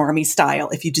version of the normie style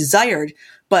if you desired,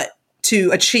 but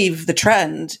to achieve the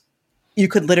trend, you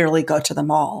could literally go to the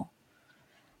mall.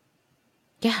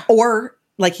 Yeah. Or,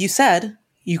 like you said,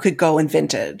 you could go in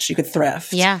vintage, you could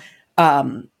thrift. Yeah.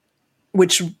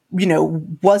 Which,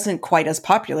 wasn't quite as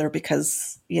popular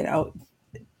because, a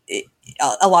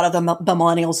lot of the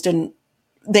millennials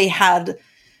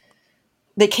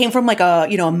they came from like a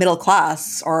middle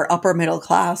class or upper middle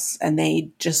class, and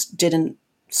they just didn't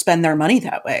spend their money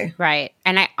that way. Right.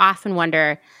 And I often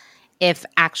wonder if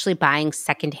actually buying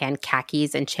secondhand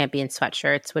khakis and Champion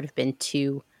sweatshirts would have been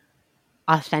too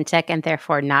authentic and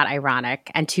therefore not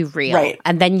ironic and too real. Right.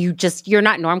 And then you're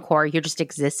not Normcore, you're just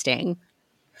existing.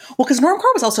 Well, because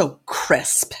Normcore was also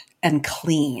crisp and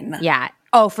clean. Yeah.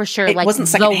 Oh, for sure. It wasn't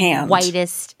secondhand. The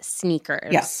whitest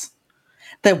sneakers. Yes.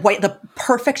 The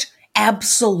perfect,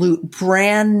 absolute,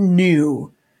 brand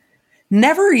new,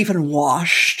 never even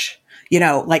washed,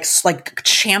 like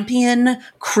Champion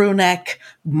crew neck,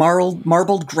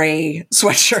 marbled gray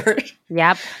sweatshirt.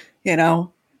 Yep.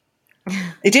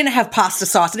 It didn't have pasta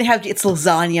sauce. It didn't have its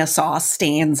lasagna sauce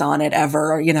stains on it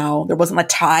ever. There wasn't a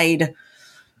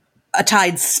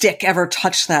Tide stick ever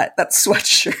touched that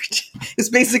sweatshirt. It's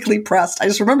basically pressed. I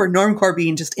just remember Normcore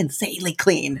being just insanely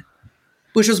clean,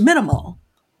 which was minimal.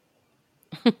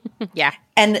 Yeah.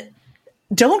 And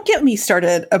don't get me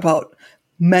started about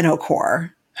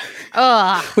Menocore,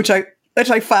 which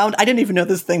I found, I didn't even know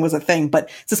this thing was a thing, but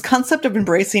it's this concept of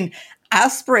embracing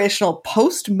aspirational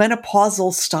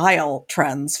post-menopausal style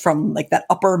trends from like that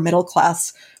upper middle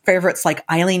class favorites like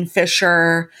Eileen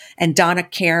Fisher and Donna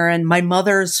Karan. My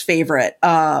mother's favorite,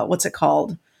 what's it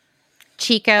called?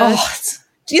 Chico's. Oh,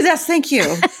 yes, thank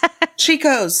you.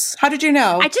 Chico's. How did you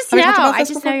know? I just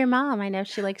know your mom. I know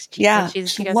she likes Chico's. Yeah,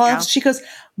 She's she Chico's loves girl. Chico's.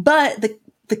 But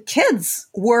the kids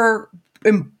were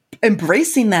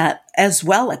embracing that as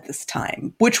well at this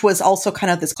time, which was also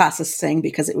kind of this classist thing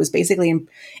because it was basically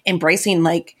embracing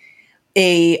like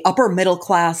a upper middle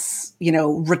class,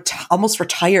 almost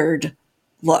retired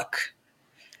look.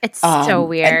 It's so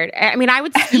weird. I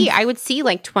would see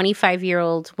like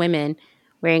 25-year-old women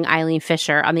wearing Eileen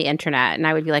Fisher on the internet, and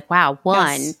I would be like, wow,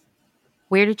 one,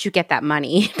 where did you get that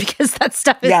money? Because that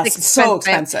stuff is expensive. So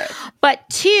expensive. But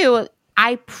two,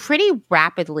 I pretty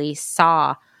rapidly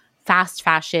saw fast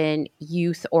fashion,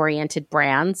 youth-oriented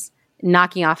brands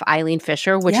knocking off Eileen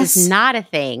Fisher, which is not a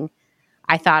thing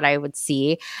I thought I would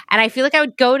see. And I feel like I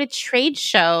would go to trade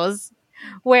shows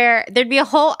where there'd be a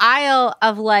whole aisle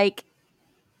of like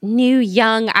new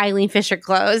young Eileen Fisher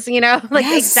clothes,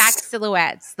 exact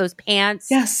silhouettes, those pants.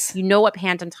 Yes. You know what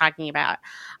pant I'm talking about,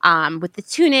 with the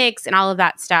tunics and all of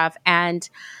that stuff. And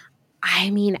I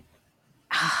mean,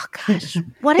 oh gosh,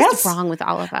 what is wrong with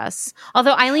all of us?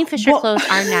 Although Eileen Fisher clothes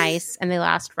are nice and they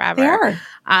last forever. They are.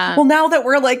 Well, now that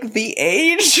we're like the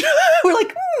age, we're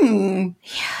like, Yeah,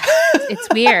 it's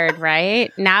weird,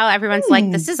 right? Now everyone's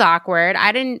like, this is awkward.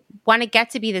 I didn't want to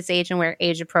get to be this age and wear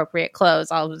age appropriate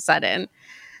clothes all of a sudden.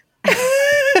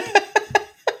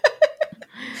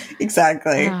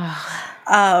 Exactly.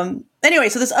 Anyway,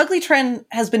 so this ugly trend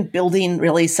has been building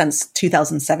really since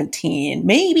 2017,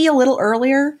 maybe a little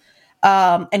earlier,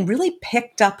 and really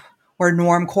picked up where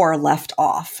Normcore left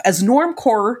off. As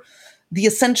Normcore, the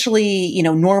essentially,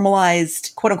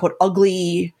 normalized, quote unquote,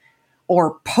 ugly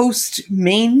or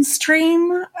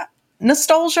post-mainstream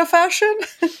nostalgia fashion.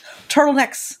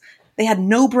 Turtlenecks. They had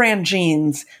no brand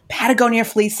jeans, Patagonia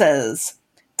fleeces,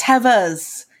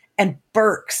 Tevas, and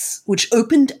Birks, which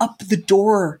opened up the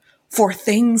door for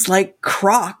things like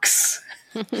Crocs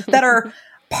that are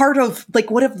part of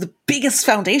one of the biggest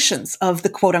foundations of the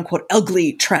quote unquote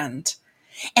ugly trend.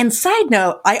 And side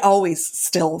note, I always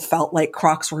still felt like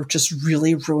Crocs were just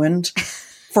really ruined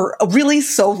for really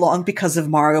so long because of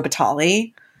Mario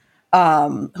Batali,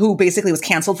 who basically was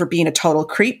canceled for being a total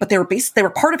creep, but they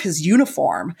were part of his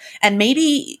uniform. And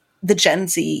maybe the Gen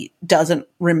Z doesn't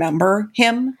remember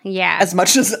him as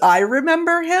much as I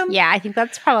remember him. Yeah, I think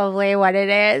that's probably what it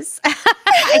is.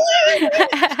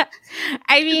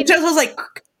 I mean, just was like,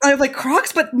 I have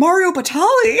Crocs, but Mario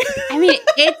Batali. I mean,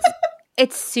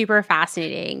 it's super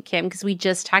fascinating, Kim, because we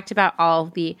just talked about all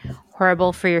of the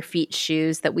horrible for your feet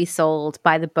shoes that we sold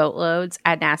by the boatloads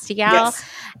at Nasty Gal. Yes.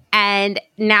 And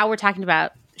now we're talking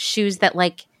about shoes that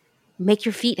make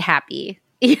your feet happy.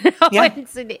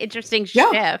 It's an interesting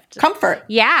shift. Comfort.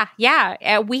 Yeah.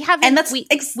 We haven't, and that's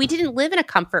we didn't live in a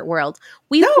comfort world.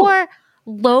 We wore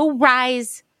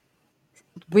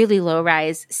really low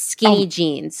rise, skinny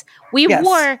jeans. We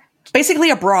wore basically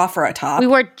a bra for a top. We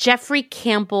wore Jeffrey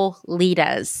Campbell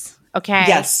Litas. Okay.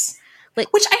 Yes.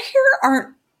 Which I hear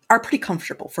are pretty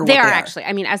comfortable for what they are. Actually.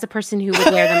 I mean, as a person who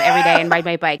would wear them every day and ride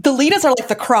my bike. The Litas are like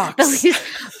the Crocs. Should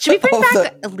we bring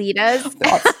back Litas?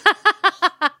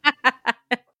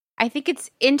 I think it's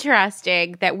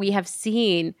interesting that we have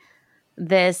seen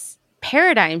this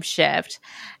paradigm shift,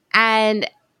 and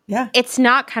it's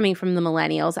not coming from the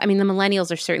millennials. I mean, the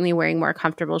millennials are certainly wearing more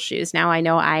comfortable shoes now. I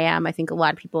know I am. I think a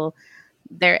lot of people,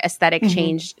 their aesthetic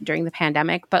changed during the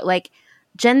pandemic, but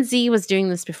Gen Z was doing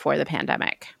this before the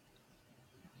pandemic.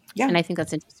 Yeah. And I think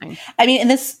that's interesting. I mean, and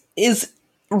this is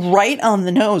right on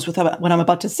the nose with what I'm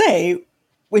about to say,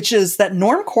 which is that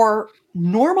Normcore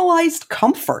normalized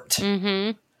comfort,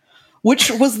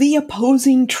 which was the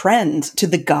opposing trend to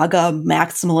the Gaga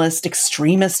maximalist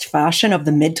extremist fashion of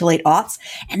the mid to late aughts.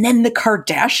 And then the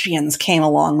Kardashians came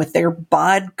along with their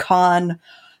bodcon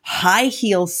high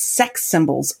heel sex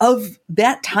symbols of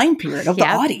that time period of the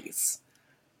aughties.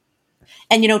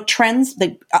 And, trends,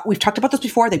 we've talked about this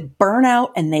before, they burn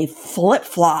out and they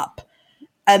flip-flop.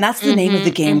 And that's the name of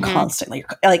the game constantly.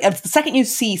 If the second you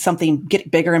see something get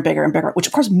bigger and bigger and bigger, which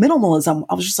of course minimalism,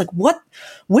 I was just like, what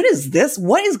is this?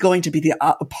 What is going to be the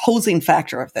opposing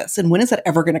factor of this? And when is that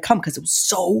ever going to come? Because it was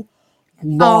so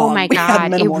long. Oh my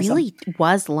God, it really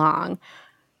was long.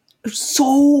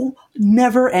 So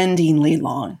never-endingly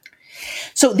long.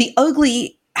 So the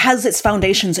ugly has its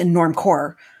foundations in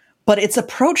Normcore, but its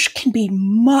approach can be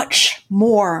much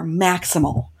more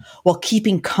maximal while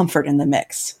keeping comfort in the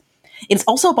mix. It's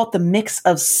also about the mix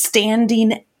of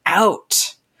standing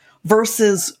out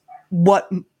versus what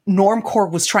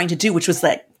Normcore was trying to do, which was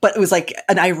but it was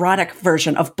an ironic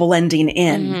version of blending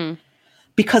in,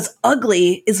 because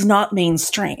ugly is not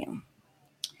mainstream.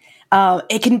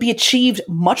 It can be achieved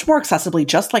much more accessibly,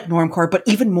 just like Normcore, but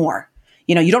even more.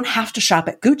 You don't have to shop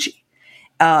at Gucci.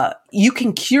 You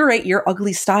can curate your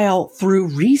ugly style through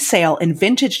resale and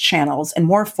vintage channels and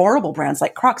more affordable brands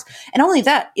like Crocs. And not only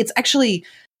that,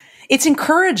 it's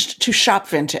encouraged to shop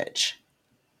vintage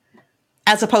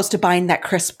as opposed to buying that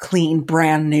crisp, clean,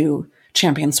 brand new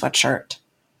Champion sweatshirt,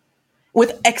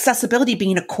 with accessibility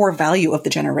being a core value of the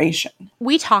generation.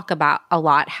 We talk about a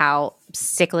lot how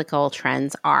cyclical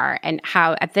trends are and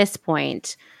how at this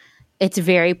point it's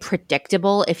very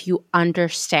predictable if you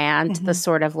understand the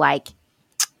sort of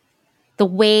the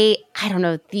way, I don't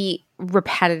know, the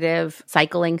repetitive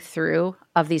cycling through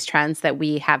of these trends that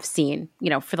we have seen,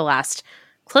 for the last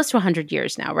close to 100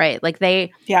 years now, right?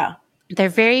 They're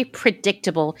very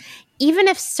predictable. Even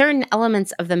if certain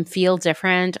elements of them feel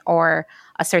different or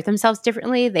assert themselves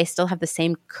differently, they still have the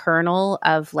same kernel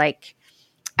of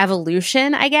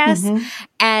evolution, I guess.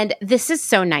 And this is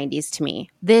so 90s to me.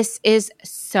 This is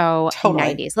so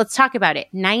 90s. Let's talk about it.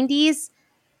 90s,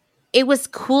 it was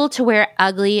cool to wear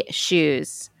ugly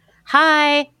shoes.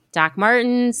 Hi, Doc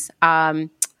Martens,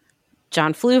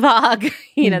 John Fluvog,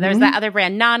 there's that other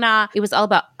brand, Nana. It was all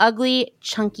about ugly,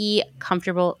 chunky,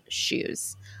 comfortable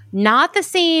shoes. Not the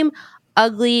same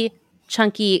ugly,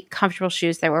 chunky, comfortable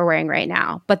shoes that we're wearing right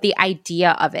now, but the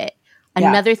idea of it.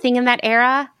 Another thing in that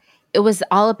era, it was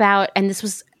all about, and this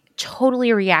was totally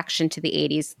a reaction to the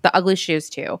 80s, the ugly shoes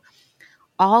too,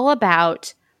 all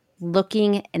about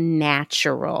looking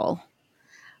natural.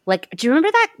 Do you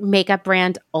remember that makeup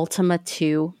brand Ultima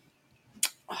 2?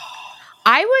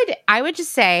 I would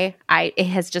just say it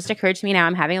has just occurred to me now.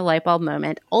 I'm having a light bulb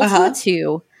moment. Ultima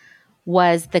 2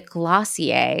 was the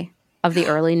Glossier of the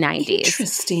early 90s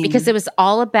because it Interesting. was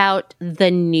all about the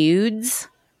nudes,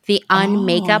 the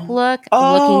unmakeup Oh. look, looking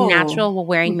Oh. natural while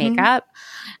wearing Mm-hmm. makeup.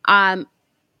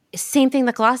 Same thing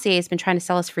that Glossier has been trying to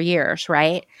sell us for years,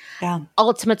 right? Yeah.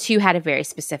 Ultima 2 had a very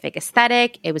specific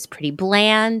aesthetic. It was pretty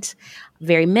bland,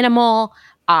 very minimal.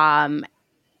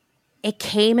 It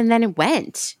came and then it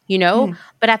went, Mm.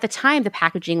 But at the time, the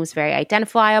packaging was very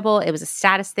identifiable. It was a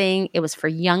status thing. It was for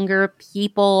younger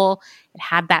people. It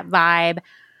had that vibe.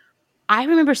 I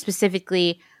remember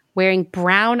specifically wearing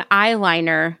brown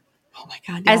eyeliner Oh my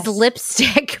God, as yes.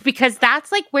 lipstick because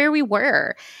that's like where we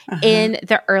were in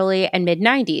the early and mid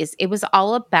 90s. It was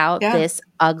all about this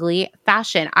ugly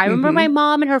fashion. I remember my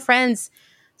mom and her friends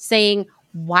saying,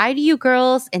 "Why do you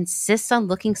girls insist on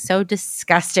looking so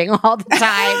disgusting all the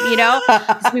time?"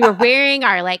 Because we were wearing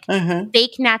our like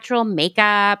fake natural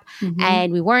makeup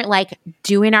and we weren't like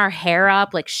doing our hair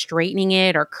up, like straightening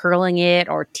it or curling it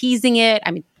or teasing it.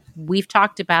 I mean, we've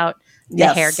talked about the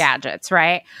hair gadgets,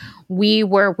 right? We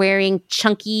were wearing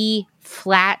chunky,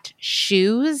 flat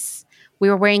shoes. We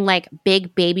were wearing like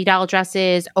big baby doll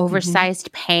dresses,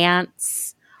 oversized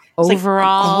pants, It's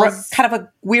overalls. like kind of a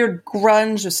weird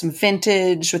grunge with some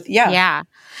vintage with Yeah.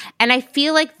 And I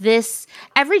feel like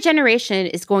every generation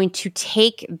is going to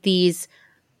take these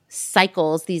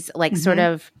cycles, these like sort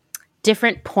of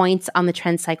different points on the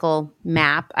trend cycle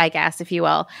map, I guess, if you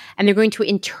will, and they're going to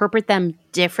interpret them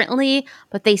differently,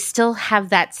 but they still have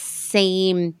that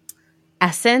same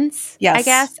essence, I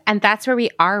guess. And that's where we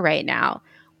are right now.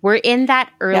 We're in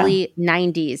that early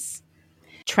 90s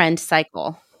trend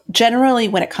cycle. Generally,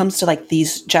 when it comes to like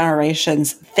these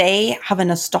generations, they have a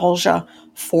nostalgia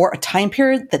for a time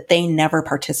period that they never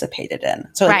participated in.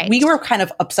 So like, we were kind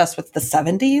of obsessed with the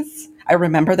 70s. I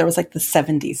remember there was like the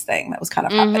 70s thing that was kind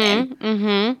of happening.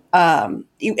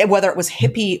 Whether it was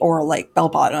hippie or like bell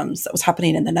bottoms that was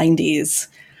happening in the 90s,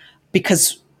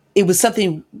 because it was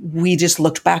something we just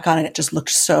looked back on and it just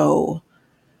looked so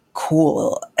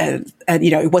cool. And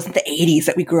it wasn't the 80s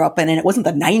that we grew up in, and it wasn't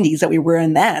the 90s that we were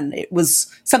in then. It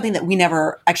was something that we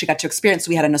never actually got to experience. So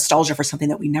we had a nostalgia for something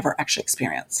that we never actually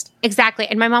experienced. Exactly.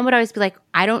 And my mom would always be like,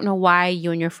 "I don't know why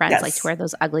you and your friends like to wear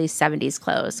those ugly 70s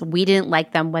clothes. We didn't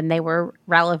like them when they were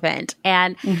relevant."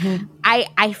 And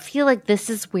I feel like this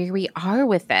is where we are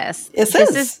with this. This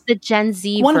is the Gen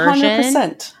Z 100%.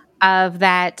 version of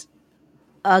that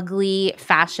ugly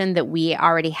fashion that we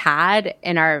already had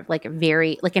in our like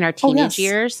in our teenage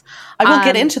years. I will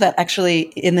get into that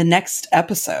actually in the next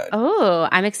episode. Oh,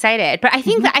 I'm excited. But I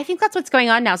think that's what's going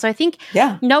on now. So I think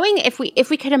knowing if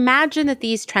we could imagine that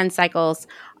these trend cycles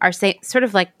are sort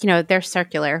of like, they're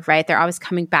circular, right? They're always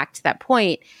coming back to that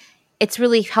point. It's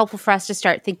really helpful for us to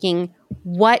start thinking,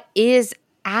 what is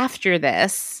after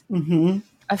this?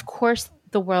 Of course,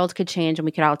 the world could change and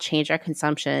we could all change our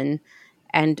consumption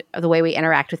and the way we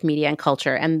interact with media and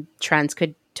culture, and trends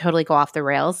could totally go off the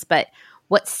rails. But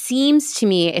what seems to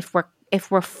me, if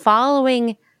we're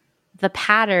following the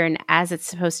pattern as it's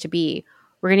supposed to be,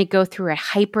 we're going to go through a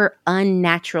hyper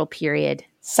unnatural period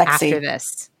after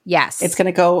this. Yes, it's going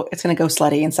to go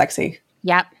slutty and sexy.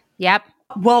 Yep.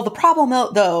 Well, the problem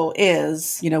though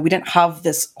is, we didn't have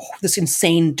this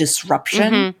insane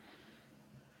disruption.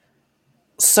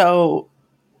 So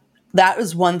that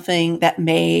is one thing that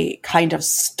may kind of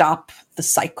stop the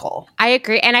cycle. I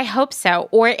agree. And I hope so.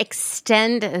 Or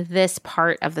extend this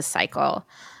part of the cycle.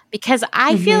 Because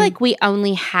I feel like we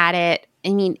only had it,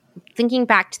 I mean, thinking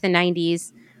back to the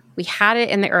 90s, we had it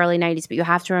in the early 90s, but you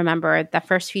have to remember the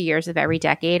first few years of every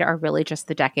decade are really just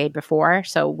the decade before.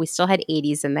 So we still had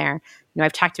 80s in there.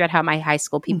 I've talked about how my high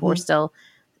school people were still,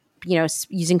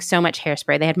 using so much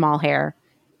hairspray. They had mall hair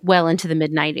well into the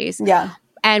mid 90s. Yeah.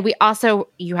 And we also,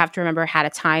 you have to remember, had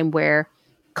a time where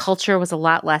culture was a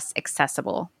lot less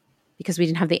accessible because we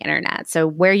didn't have the internet. So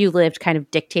where you lived kind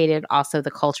of dictated also the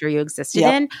culture you existed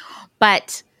in.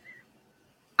 But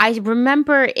I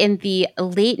remember in the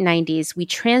late 90s, we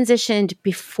transitioned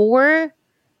before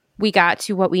we got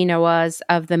to what we know as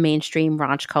of the mainstream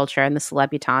raunch culture and the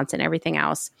celebutantes and everything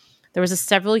else. There was a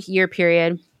several year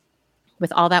period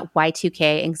with all that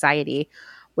Y2K anxiety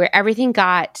where everything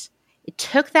it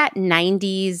took that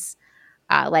 90s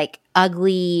like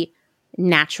ugly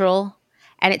natural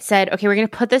and it said, okay, we're going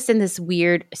to put this in this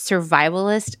weird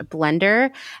survivalist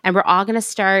blender and we're all going to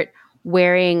start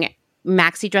wearing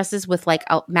maxi dresses with like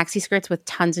maxi skirts with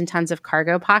tons and tons of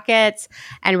cargo pockets,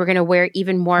 and we're going to wear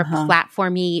even more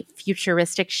platformy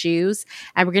futuristic shoes,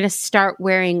 and we're going to start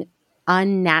wearing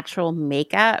unnatural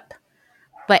makeup,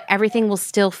 but everything will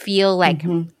still feel like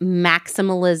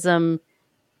maximalism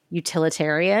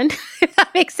utilitarian, if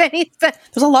that makes any sense.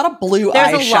 There's a lot of blue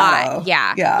There's eyeshadow. a lot.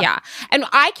 Yeah. And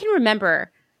I can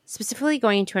remember specifically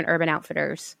going to an Urban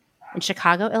Outfitters in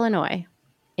Chicago, Illinois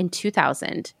in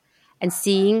 2000 and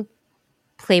seeing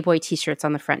Playboy t-shirts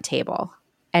on the front table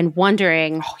and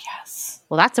wondering, oh, yes.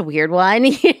 Well, that's a weird one,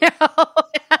 you know?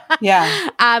 Yeah.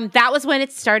 That was when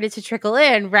it started to trickle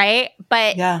in, right?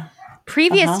 But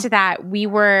previous to that, we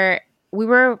were,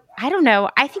 I don't know,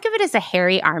 I think of it as a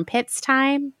hairy armpits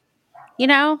time, you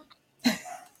know?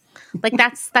 Like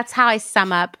that's how I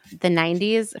sum up the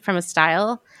 90s from a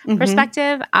style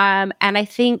perspective. And I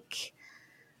think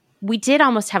we did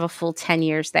almost have a full 10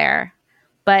 years there,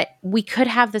 but we could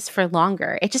have this for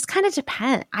longer. It just kind of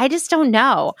depends. I just don't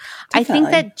know. Definitely. I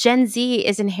think that Gen Z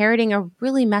is inheriting a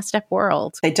really messed up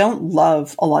world. They don't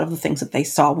love a lot of the things that they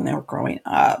saw when they were growing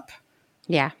up.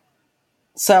 Yeah.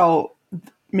 So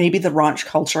maybe the raunch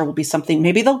culture will be something.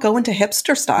 Maybe they'll go into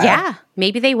hipster style. Yeah,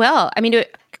 maybe they will. I mean,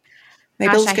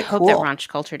 maybe gosh, I hope that raunch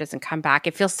culture doesn't come back.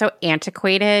 It feels so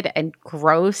antiquated and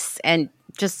gross and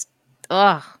just,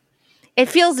 ugh. It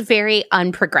feels very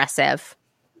unprogressive,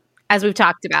 as we've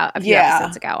talked about a few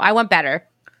episodes ago. I want better.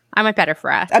 I want better for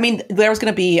us. I mean, there's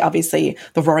going to be, obviously,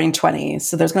 the Roaring 20s,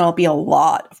 so there's going to be a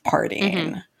lot of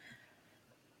partying.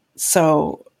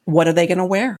 So what are they going to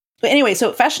wear? But anyway,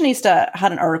 so Fashionista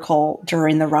had an article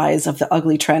during the rise of the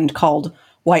ugly trend called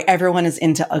Why Everyone is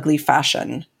Into Ugly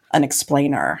Fashion, an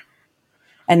explainer.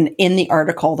 And in the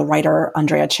article, the writer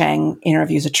Andrea Chang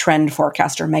interviews a trend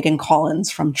forecaster, Megan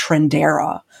Collins from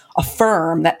Trendera, a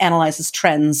firm that analyzes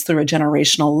trends through a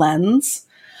generational lens,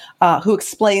 who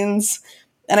explains,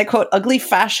 and I quote, ugly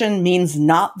fashion means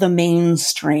not the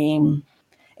mainstream.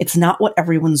 It's not what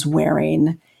everyone's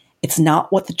wearing. It's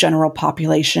not what the general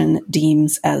population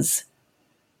deems as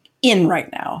in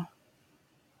right now,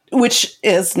 which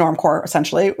is Normcore,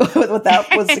 essentially, what that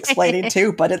was explaining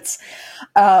too. But it's,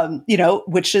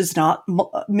 which is not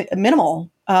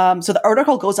minimal. So the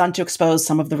article goes on to expose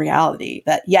some of the reality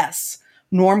that, yes,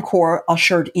 Normcore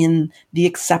ushered in the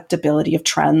acceptability of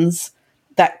trends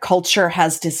that culture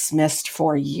has dismissed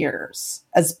for years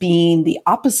as being the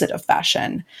opposite of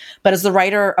fashion. But as the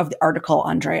writer of the article,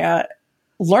 Andrea,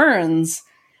 learns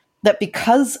that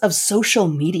because of social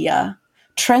media,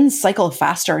 trends cycle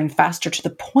faster and faster to the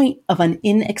point of an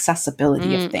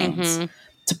inaccessibility of things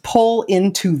to pull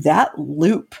into that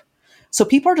loop. So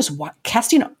people are just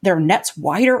casting their nets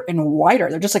wider and wider.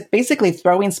 They're just like basically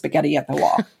throwing spaghetti at the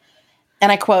wall.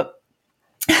 And I quote,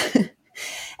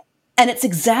 and it's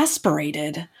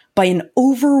exasperated by an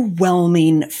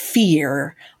overwhelming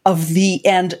fear of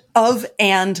and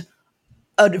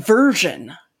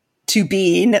aversion to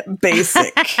being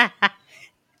basic.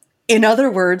 In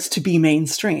other words, to be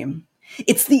mainstream.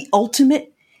 It's the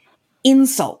ultimate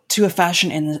insult to a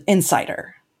fashion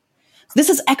insider. This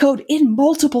is echoed in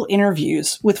multiple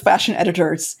interviews with fashion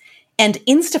editors and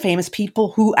Insta-famous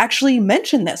people who actually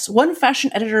mention this. One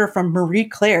fashion editor from Marie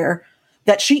Claire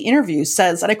that she interviews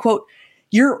says, and I quote,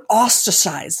 "You're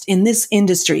ostracized in this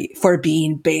industry for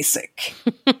being basic."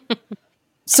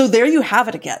 So there you have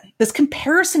it again. This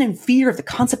comparison and fear of the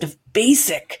concept of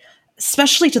basic,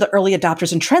 especially to the early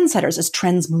adopters and trendsetters, as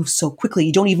trends move so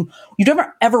quickly. You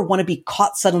never ever want to be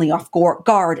caught suddenly off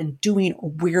guard and doing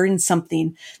or wearing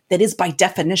something that is by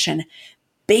definition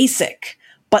basic.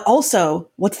 But also,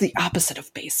 what's the opposite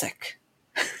of basic?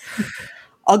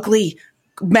 Ugly,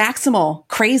 maximal,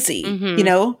 crazy,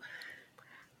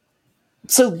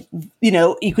 So,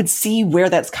 you could see where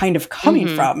that's kind of coming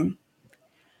from.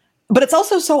 But it's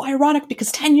also so ironic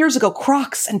because 10 years ago,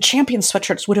 Crocs and Champion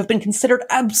sweatshirts would have been considered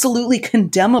absolutely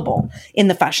condemnable in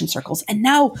the fashion circles. And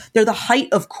now they're the height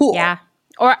of cool. Yeah.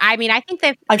 Or, I mean, I think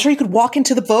that I'm sure you could walk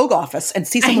into the Vogue office and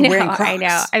see someone wearing Crocs. I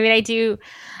know. I mean, I do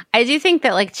think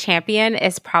that like Champion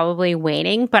is probably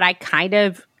waning, but I kind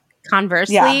of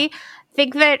conversely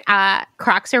think that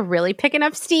Crocs are really picking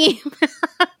up steam.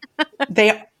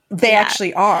 They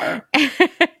actually are.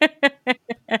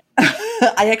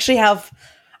 I actually have,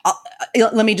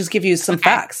 let me just give you some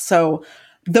facts. So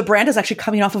the brand is actually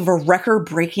coming off of a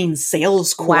record-breaking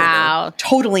sales quarter,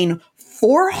 totaling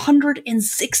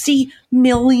 $460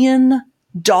 million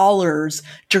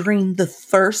during the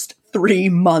first 3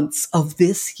 months of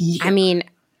this year. I mean,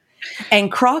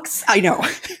 and Crocs, I know.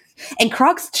 And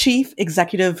Crocs chief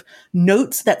executive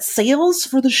notes that sales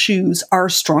for the shoes are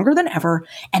stronger than ever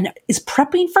and is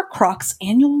prepping for Crocs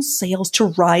annual sales to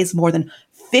rise more than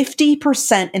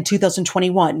 50% in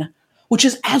 2021, which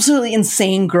is absolutely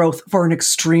insane growth for an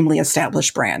extremely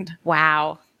established brand.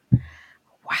 Wow.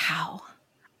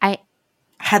 I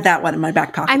had that one in my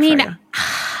back pocket. I mean,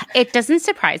 it doesn't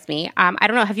surprise me. I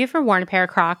don't know. Have you ever worn a pair of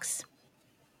Crocs?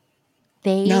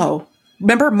 No.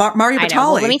 Remember Mario I know.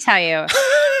 Well, Batali? let me tell you,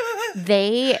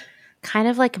 they kind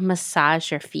of like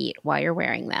massage your feet while you're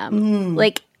wearing them.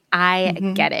 Like, I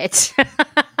get it.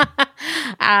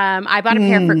 I bought a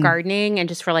pair for gardening and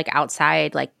just for like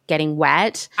outside, like getting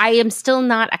wet. I am still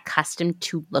not accustomed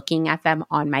to looking at them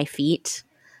on my feet.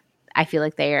 I feel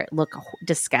like they look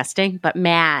disgusting, but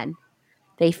man,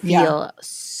 they feel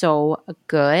so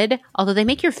good. Although they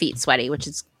make your feet sweaty, which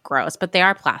is gross, but they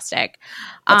are plastic.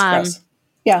 That's gross.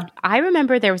 Yeah. I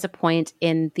remember there was a point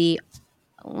in the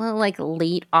like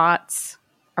late aughts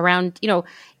around,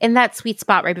 in that sweet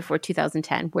spot right before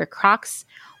 2010 where Crocs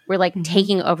were like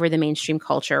taking over the mainstream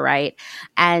culture, right?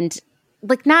 And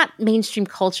like not mainstream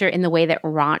culture in the way that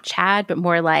Raunch had, but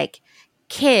more like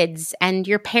kids and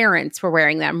your parents were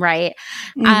wearing them, right?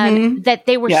 That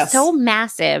they were so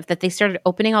massive that they started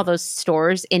opening all those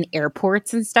stores in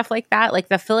airports and stuff like that. Like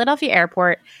the Philadelphia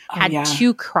airport had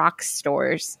 2 Crocs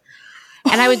stores.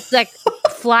 And I would like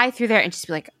fly through there and just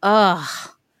be like, ugh,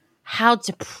 how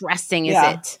depressing is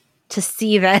it to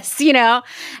see this,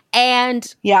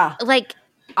 And like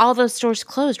all those stores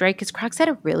closed, right? Because Crocs had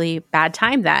a really bad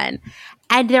time then.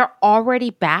 And they're already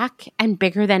back and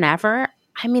bigger than ever.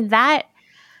 I mean, that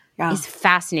is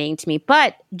fascinating to me.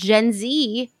 But Gen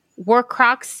Z wore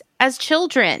Crocs as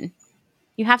children.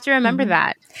 You have to remember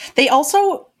that. They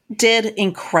also did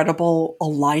incredible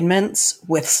alignments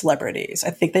with celebrities.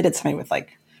 I think they did something with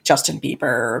like Justin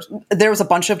Bieber. There was a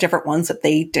bunch of different ones that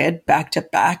they did back to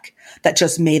back that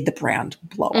just made the brand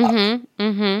blow up.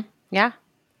 Yeah.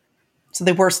 So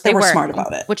they were smart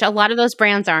about it. Which a lot of those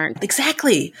brands aren't.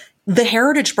 Exactly. The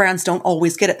heritage brands don't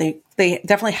always get it. They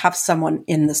definitely have someone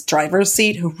in this driver's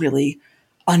seat who really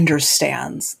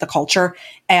understands the culture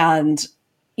and,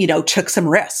 took some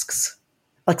risks.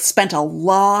 Like spent a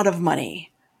lot of money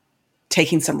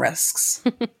taking some risks,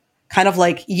 kind of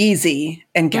like Yeezy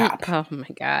and Gap. Oh my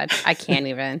God. I can't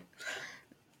even.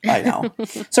 I know.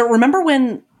 So remember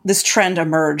when this trend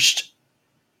emerged,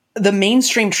 the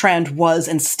mainstream trend was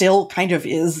and still kind of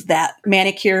is that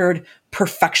manicured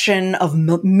perfection of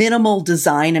minimal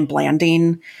design and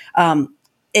blanding. And,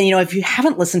 if you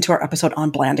haven't listened to our episode on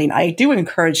blanding, I do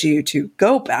encourage you to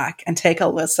go back and take a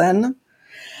listen.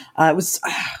 It was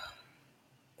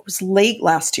late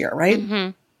last year,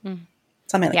 right?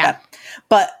 Something like that.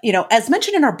 But, as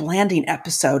mentioned in our blanding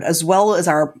episode, as well as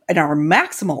in our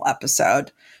maximal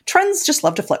episode, trends just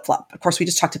love to flip-flop. Of course, we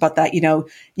just talked about that.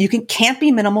 You can't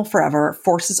be minimal forever.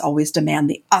 Forces always demand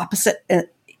the opposite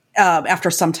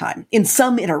after some time, in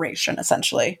some iteration,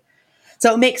 essentially.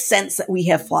 So it makes sense that we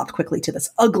have flopped quickly to this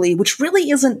ugly, which really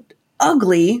isn't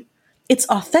ugly. It's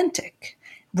authentic,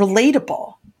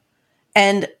 relatable.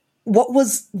 And what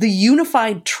was the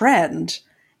unified trend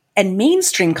and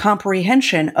mainstream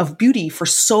comprehension of beauty for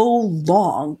so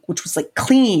long, which was like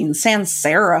clean, sans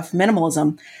serif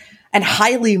minimalism, and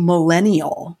highly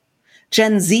millennial.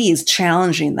 Gen Z is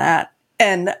challenging that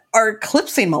and are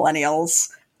eclipsing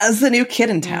millennials as the new kid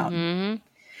in town.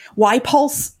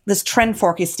 YPulse, this trend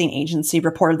forecasting agency,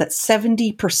 reported that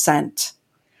 70%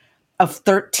 of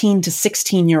 13 to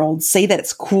 16-year-olds say that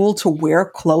it's cool to wear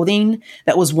clothing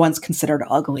that was once considered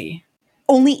ugly.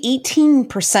 Only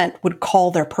 18% would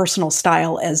call their personal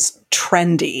style as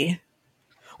trendy,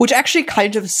 which actually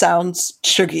kind of sounds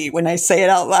chuggy when I say it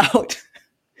out loud.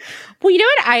 Well, you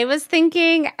know what I was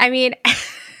thinking? I mean,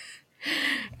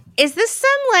 is this some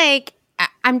like,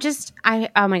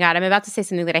 oh my God, I'm about to say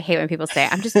something that I hate when people say.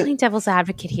 I'm just playing devil's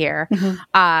advocate here.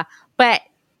 But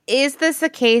is this a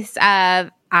case of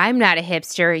I'm not a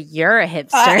hipster, you're a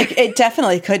hipster? It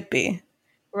definitely could be.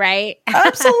 Right?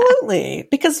 Absolutely.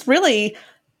 Because really,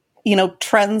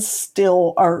 trends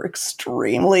still are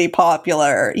extremely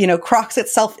popular. Crocs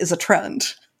itself is a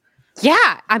trend.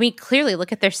 Yeah. I mean, clearly,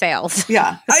 look at their sales.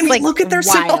 Yeah. Look at their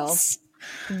sales.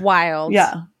 Wild.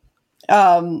 Yeah.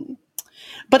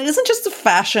 But it isn't just the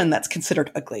fashion that's considered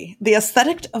ugly. The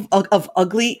aesthetic of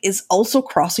ugly is also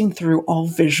crossing through all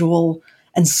visual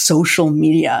and social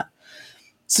media.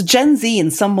 So Gen Z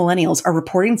and some millennials are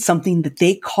reporting something that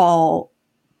they call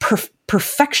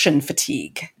perfection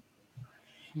fatigue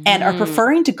and are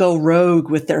preferring to go rogue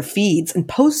with their feeds and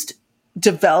post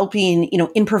developing,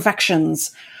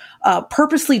 imperfections,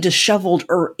 purposely disheveled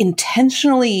or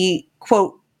intentionally,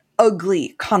 quote,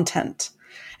 ugly content.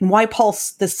 And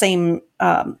YPulse, the same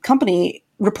company,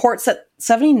 reports that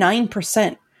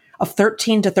 79% of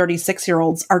 13 to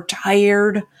 36-year-olds are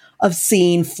tired of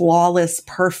seeing flawless,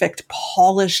 perfect,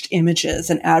 polished images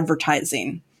in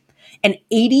advertising. And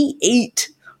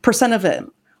 88% of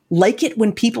them like it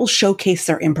when people showcase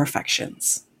their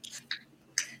imperfections.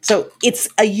 So it's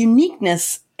a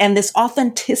uniqueness and this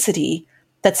authenticity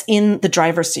that's in the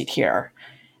driver's seat here.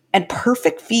 And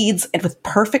perfect feeds and with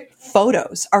perfect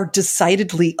photos are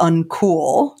decidedly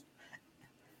uncool.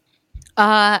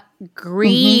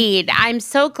 Agreed. I'm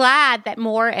so glad that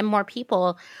more and more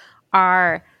people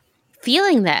are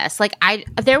feeling this. Like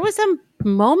there was a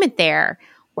moment there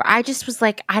where I just was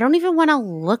like, I don't even want to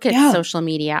look at social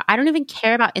media. I don't even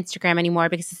care about Instagram anymore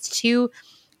because it's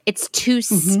too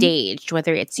staged,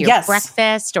 whether it's your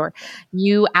breakfast or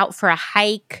you out for a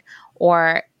hike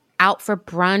or out for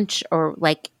brunch or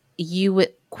like you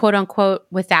quote unquote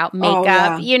without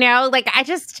makeup, you know, like I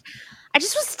just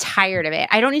was tired of it.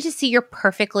 I don't need to see your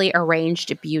perfectly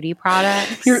arranged beauty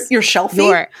products. Your shelfie?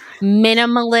 Your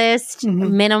minimalist,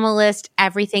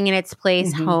 everything in its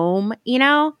place home, you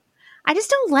know? I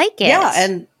just don't like it. Yeah,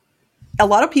 and a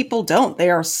lot of people don't. They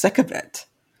are sick of it.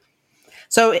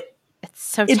 So it's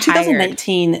so in tired.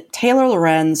 2019, Taylor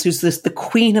Lorenz, who's the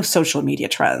queen of social media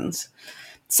trends,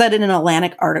 said in an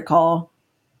Atlantic article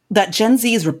that Gen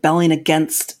Z is rebelling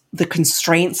against the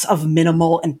constraints of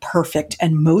minimal and perfect,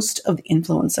 and most of the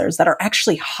influencers that are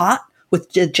actually hot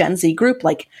with the Gen Z group,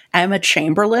 like Emma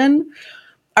Chamberlain,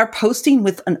 are posting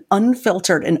with an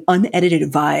unfiltered and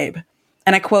unedited vibe.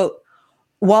 And I quote,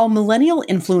 "While millennial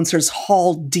influencers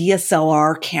hauled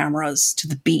DSLR cameras to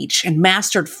the beach and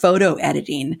mastered photo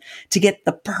editing to get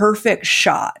the perfect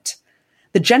shot,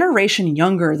 the generation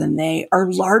younger than they are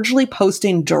largely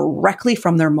posting directly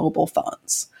from their mobile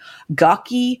phones.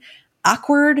 Gawky,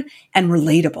 awkward, and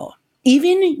relatable.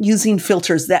 Even using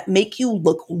filters that make you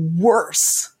look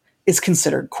worse is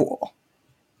considered cool."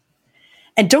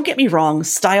 And don't get me wrong,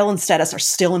 style and status are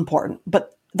still important,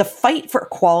 but the fight for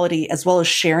equality, as well as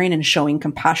sharing and showing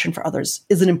compassion for others,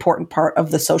 is an important part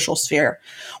of the social sphere,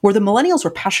 where the millennials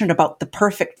were passionate about the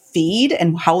perfect feed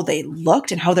and how they looked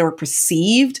and how they were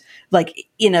perceived, like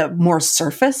in a more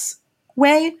surface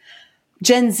way.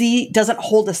 Gen Z doesn't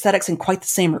hold aesthetics in quite the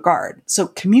same regard. So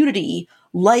community,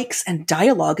 likes, and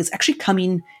dialogue is actually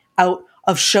coming out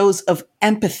of shows of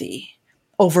empathy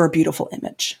over a beautiful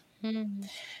image. I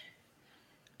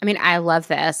mean, I love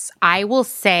this. I will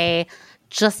say,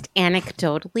 just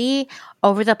anecdotally,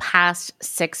 over the past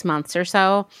 6 months or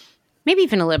so, maybe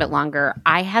even a little bit longer,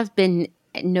 I have been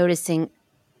noticing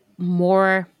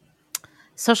more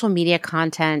social media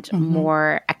content,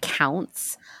 more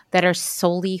accounts that are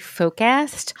solely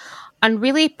focused on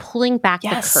really pulling back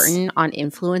the curtain on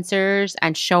influencers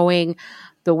and showing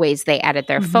the ways they edit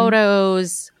their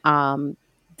photos,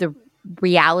 the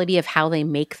reality of how they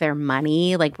make their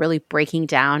money, like really breaking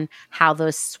down how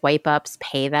those swipe ups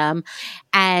pay them,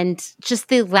 and just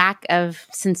the lack of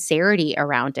sincerity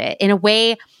around it in a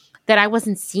way that I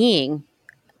wasn't seeing,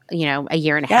 you know, a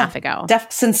year and a half ago.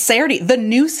 Sincerity, the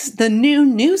new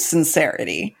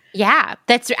sincerity. Yeah,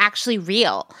 that's actually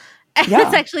real. Yeah.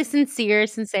 It's actually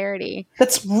sincerity.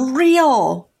 That's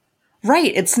real.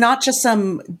 Right. It's not just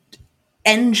some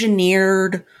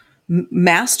engineered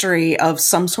mastery of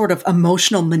some sort of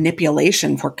emotional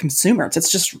manipulation for consumers.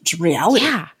 It's just reality.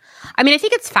 Yeah. I mean, I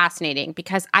think it's fascinating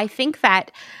because I think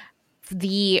that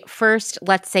the first,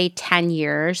 let's say, 10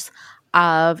 years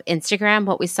of Instagram,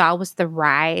 what we saw was the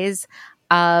rise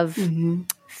of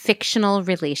fictional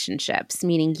relationships,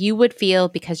 meaning you would feel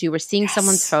because you were seeing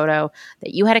someone's photo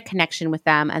that you had a connection with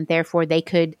them and therefore they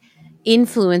could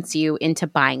influence you into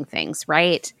buying things,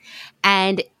 right?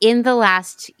 And in the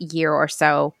last year or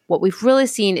so, what we've really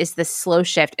seen is this slow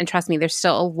shift. And trust me, there's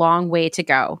still a long way to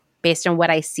go based on what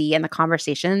I see in the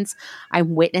conversations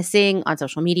I'm witnessing on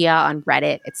social media, on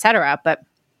Reddit, etc. But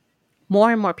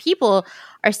more and more people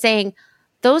are saying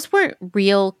those weren't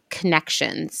real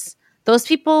connections. Those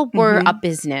people were a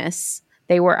business.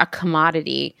 They were a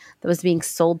commodity that was being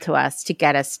sold to us to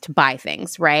get us to buy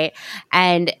things, right?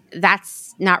 And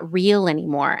that's not real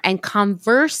anymore. And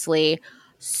conversely,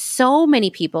 so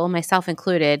many people, myself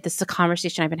included, this is a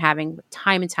conversation I've been having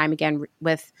time and time again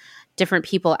with different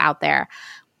people out there.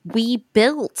 We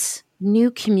built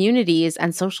new communities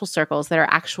and social circles that are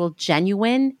actually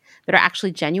genuine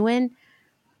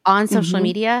on social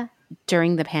media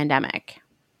during the pandemic.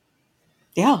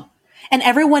 Yeah. And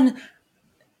everyone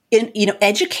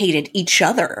educated each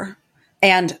other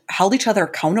and held each other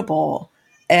accountable.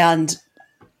 And,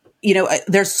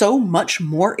 there's so much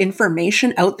more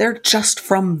information out there just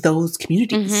from those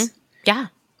communities. Yeah.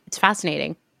 It's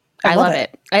fascinating. I love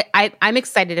it. I'm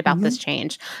excited about this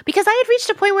change because I had reached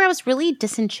a point where I was really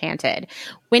disenchanted.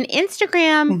 When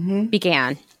Instagram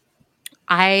began,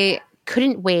 I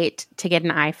couldn't wait to get an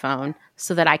iPhone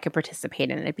so that I could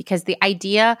participate in it, because the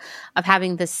idea of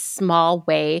having this small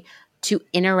way to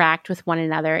interact with one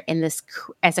another in this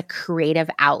as a creative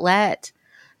outlet,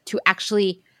 to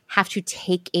actually have to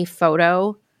take a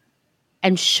photo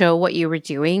and show what you were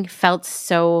doing felt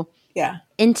so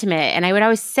intimate. And I would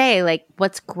always say, like,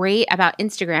 what's great about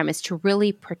Instagram is to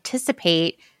really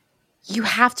participate. You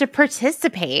have to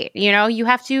participate, you know, you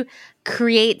have to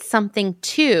create something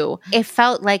too. It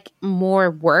felt like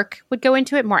more work would go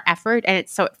into it, more effort. And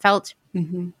so it felt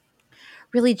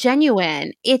really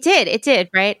genuine. It did,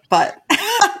 right? But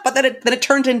but then it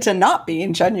turned into not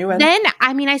being genuine. Then,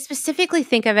 I mean, I specifically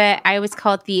think of it, I always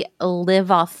call it the live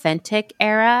authentic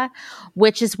era,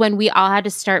 which is when we all had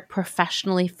to start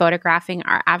professionally photographing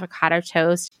our avocado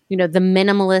toast, you know, the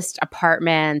minimalist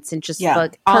apartments and just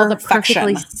like all the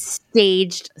perfectly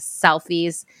staged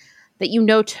selfies that, you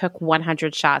know, took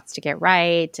 100 shots to get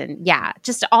right. And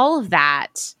just all of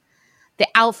that. The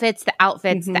outfits.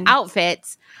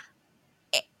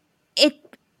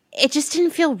 It just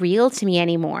didn't feel real to me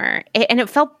anymore. And it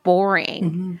felt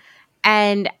boring.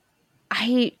 And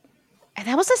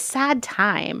that was a sad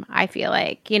time, I feel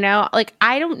like, you know, like,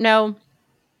 I don't know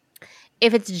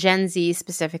if it's Gen Z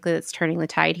specifically that's turning the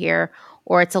tide here,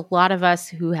 or it's a lot of us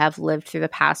who have lived through the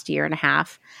past year and a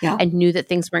half and knew that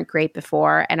things weren't great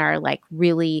before and are like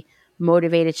really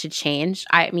motivated to change.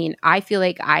 I mean, I feel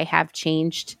like I have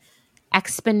changed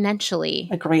exponentially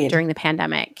during the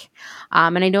pandemic.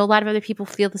 And I know a lot of other people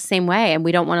feel the same way, and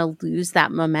we don't want to lose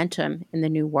that momentum in the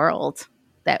new world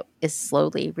that is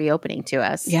slowly reopening to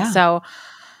us. So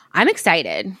I'm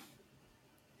excited.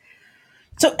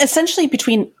 So essentially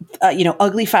between,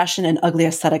 ugly fashion and ugly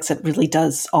aesthetics, it really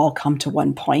does all come to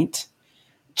one point.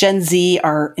 Gen Z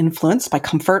are influenced by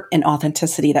comfort and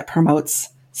authenticity that promotes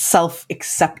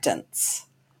self-acceptance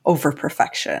over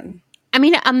perfection. I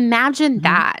mean, imagine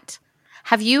that.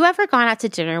 Have you ever gone out to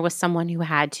dinner with someone who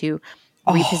had to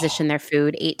reposition their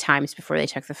food 8 times before they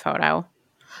took the photo?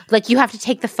 Like, you have to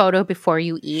take the photo before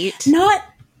you eat? Not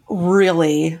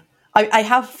really. I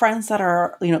have friends that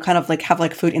are, you know, kind of like have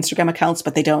like food Instagram accounts,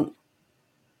 but they don't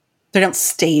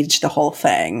stage the whole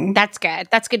thing. That's good.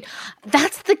 That's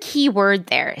the key word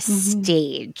there,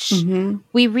 stage.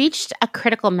 We reached a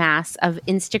critical mass of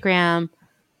Instagram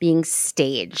being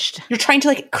staged. You're trying to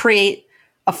like create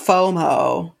a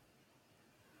FOMO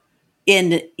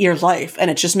in your life, and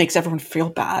it just makes everyone feel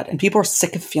bad, and people are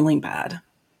sick of feeling bad.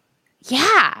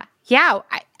 Yeah.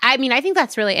 I mean, I think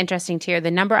that's really interesting too.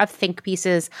 The number of think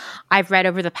pieces I've read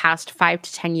over the past 5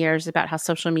 to 10 years about how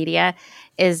social media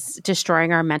is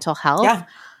destroying our mental health. Yeah.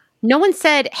 No one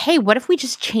said, hey, what if we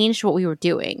just changed what we were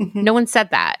doing? No one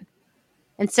said that.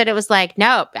 Instead, it was like,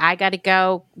 nope, I got to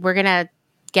go. We're going to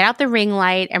get out the ring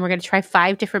light and we're going to try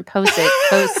 5 different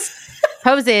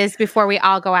poses before we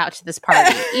all go out to this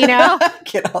party, you know?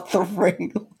 Get out the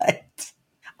ring light.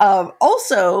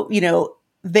 Also, you know,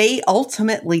 they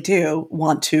ultimately do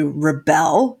want to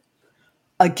rebel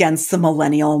against the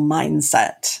millennial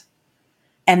mindset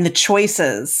and the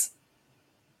choices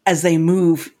as they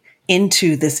move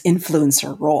into this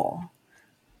influencer role,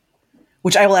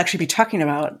 which I will actually be talking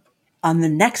about on the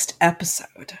next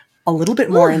episode a little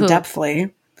bit more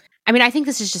in-depthly. I mean, I think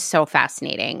this is just so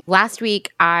fascinating. Last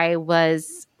week, I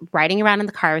was riding around in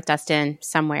the car with Dustin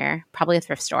somewhere, probably a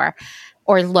thrift store,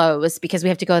 or Lowe's, because we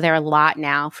have to go there a lot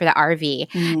now for the RV.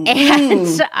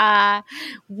 And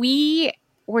we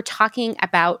were talking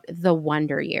about the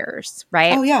Wonder Years,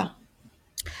 right? Oh, yeah.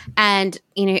 And,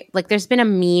 you know, like, there's been a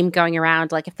meme going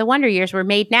around, like, if the Wonder Years were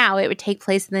made now, it would take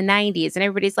place in the 90s. And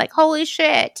everybody's like, holy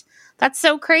shit, that's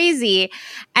so crazy.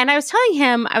 And I was telling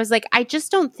him, I was like, I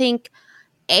just don't think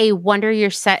a Wonder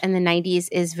Year set in the 90s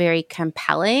is very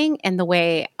compelling in the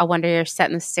way a Wonder Year set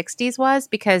in the 60s was,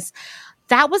 because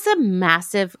that was a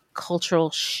massive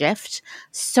cultural shift.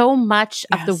 So much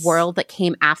of the world that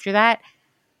came after that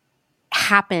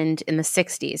happened in the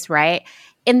 60s, right?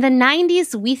 In the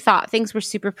 90s, we thought things were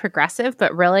super progressive,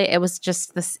 but really it was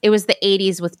just this, it was the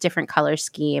 80s with different color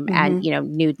scheme and, you know,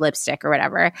 nude lipstick or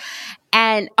whatever.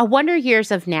 And a Wonder Years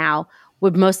of now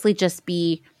would mostly just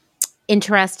be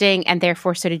interesting and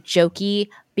therefore sort of jokey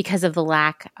because of the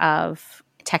lack of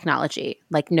technology,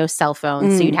 like no cell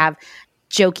phones. So you'd have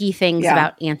jokey things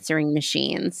about answering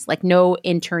machines, like no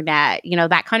internet, you know,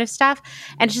 that kind of stuff.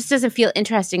 And it just doesn't feel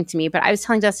interesting to me. But I was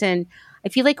telling Dustin, I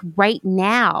feel like right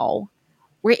now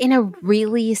we're in a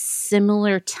really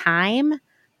similar time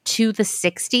to the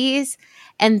 60s,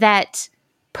 and that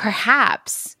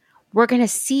perhaps we're going to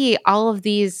see all of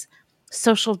these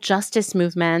social justice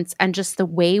movements and just the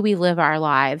way we live our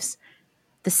lives,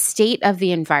 the state of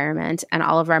the environment, and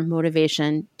all of our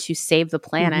motivation to save the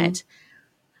planet.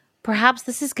 Perhaps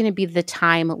this is going to be the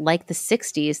time, like the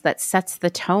 60s, that sets the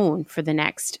tone for the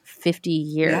next 50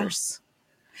 years.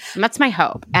 And that's my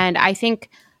hope. And I think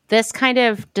this kind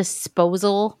of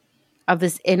disposal of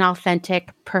this inauthentic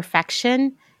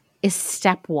perfection is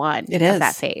step one It of is.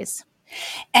 that phase.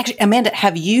 Actually, Amanda,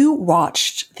 have you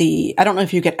watched I don't know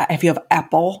if you have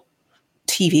Apple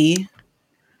TV?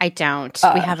 I don't.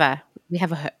 We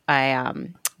have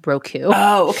a Roku.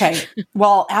 Oh, okay.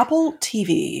 Well, Apple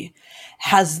TV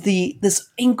has this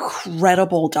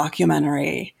incredible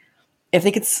documentary. I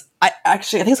think it's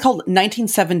called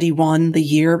 1971, the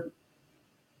year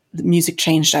the music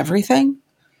changed everything,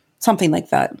 something like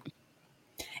that.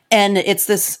 And it's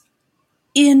this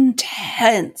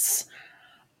intense,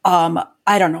 I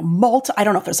don't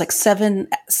know if there's like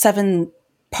seven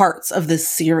parts of this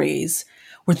series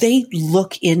where they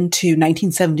look into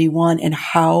 1971 and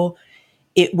how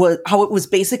it was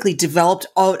basically developed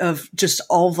out of just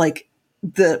all of like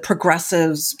the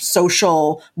progressives,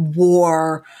 social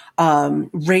war,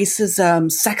 racism,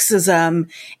 sexism,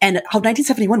 and how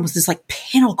 1971 was this like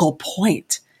pinnacle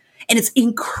point. And it's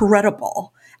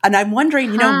incredible. And I'm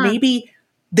wondering, maybe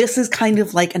this is kind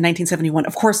of like a 1971.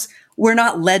 Of course, we're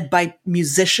not led by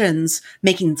musicians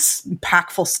making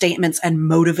impactful statements and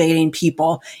motivating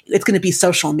people. It's going to be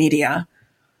social media.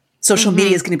 Social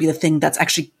media is going to be the thing that's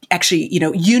actually,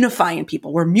 unifying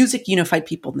people, where music unified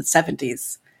people in the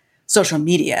 70s, social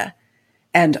media.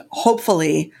 And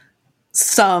hopefully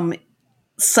some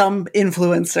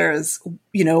influencers,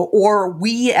 or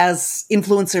we as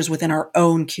influencers within our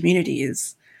own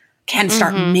communities can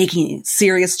start making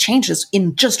serious changes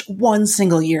in just one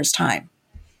single year's time.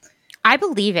 I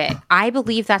believe it. I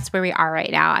believe that's where we are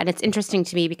right now. And it's interesting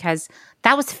to me because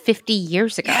that was 50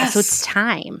 years ago. Yes. So it's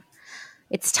time.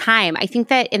 It's time. I think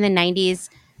that in the 90s,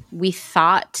 we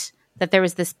thought that there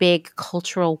was this big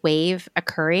cultural wave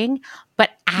occurring,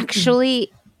 but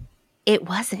actually it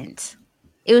wasn't.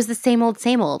 It was the same old,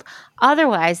 same old.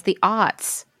 Otherwise, the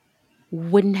aughts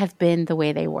wouldn't have been the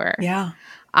way they were. Yeah.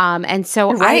 And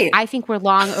so I think we're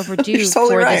long overdue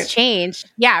for this change.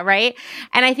 Yeah, right?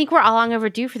 And I think we're all long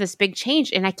overdue for this big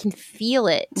change, and I can feel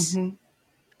it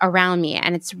around me,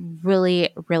 and it's really,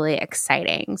 really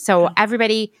exciting. So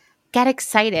everybody get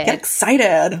excited. Get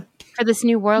excited. For this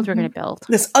new world we're going to build.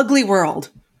 This ugly world.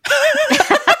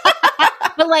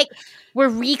 But like, we're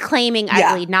reclaiming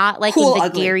ugly, not like cool,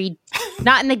 in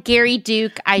the Gary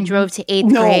Duke I drove to 8th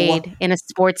grade in a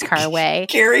sports car way.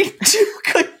 Gary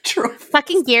Duke drove.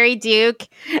 Fucking Gary Duke.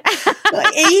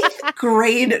 8th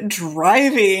grade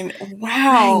driving.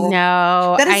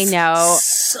 Wow. I know.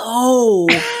 So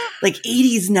like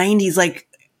 80s, 90s, like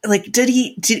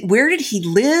where did he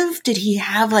live? Did he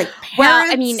have like parents?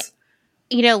 Well, I mean,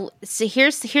 so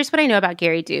here's what I know about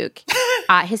Gary Duke.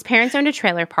 His parents owned a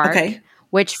trailer park. Okay.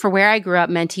 Which for where I grew up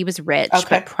meant he was rich,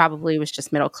 but probably was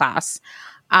just middle class.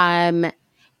 And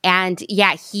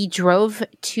yeah, he drove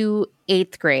to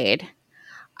 8th grade.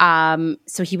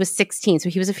 So he was 16. So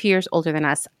he was a few years older than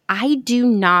us. I do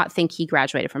not think he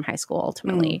graduated from high school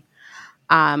ultimately.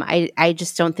 I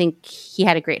just don't think he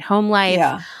had a great home life.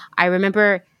 Yeah. I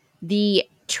remember the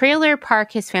trailer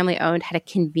park his family owned had a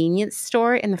convenience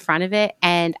store in the front of it.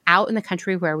 And out in the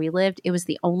country where we lived, it was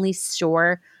the only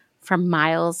store for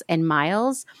miles and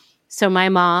miles. So my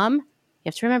mom, you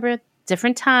have to remember,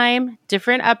 different time,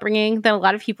 different upbringing than a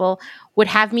lot of people, would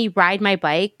have me ride my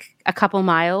bike a couple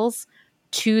miles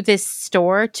to this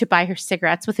store to buy her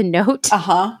cigarettes with a note.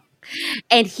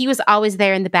 And he was always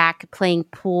there in the back playing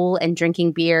pool and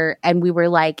drinking beer. And we were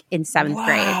like in 7th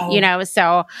grade,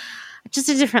 so just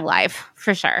a different life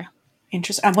for sure.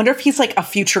 Interesting. I wonder if he's like a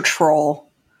future troll.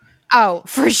 Oh,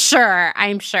 for sure.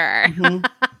 I'm sure.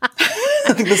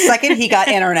 The second he got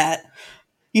internet,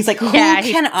 he's like, who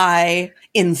can I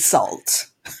insult?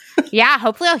 Yeah,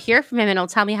 hopefully I'll hear from him and he'll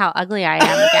tell me how ugly I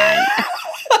am again.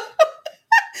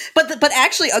 But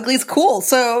actually, ugly is cool.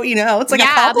 So, it's like a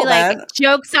compliment. I'll be like,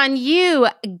 joke's on you,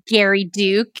 Gary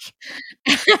Duke.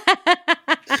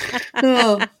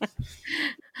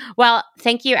 Well,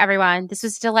 thank you, everyone. This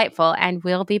was delightful, and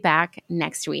we'll be back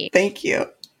next week. Thank you.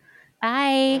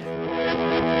 Bye.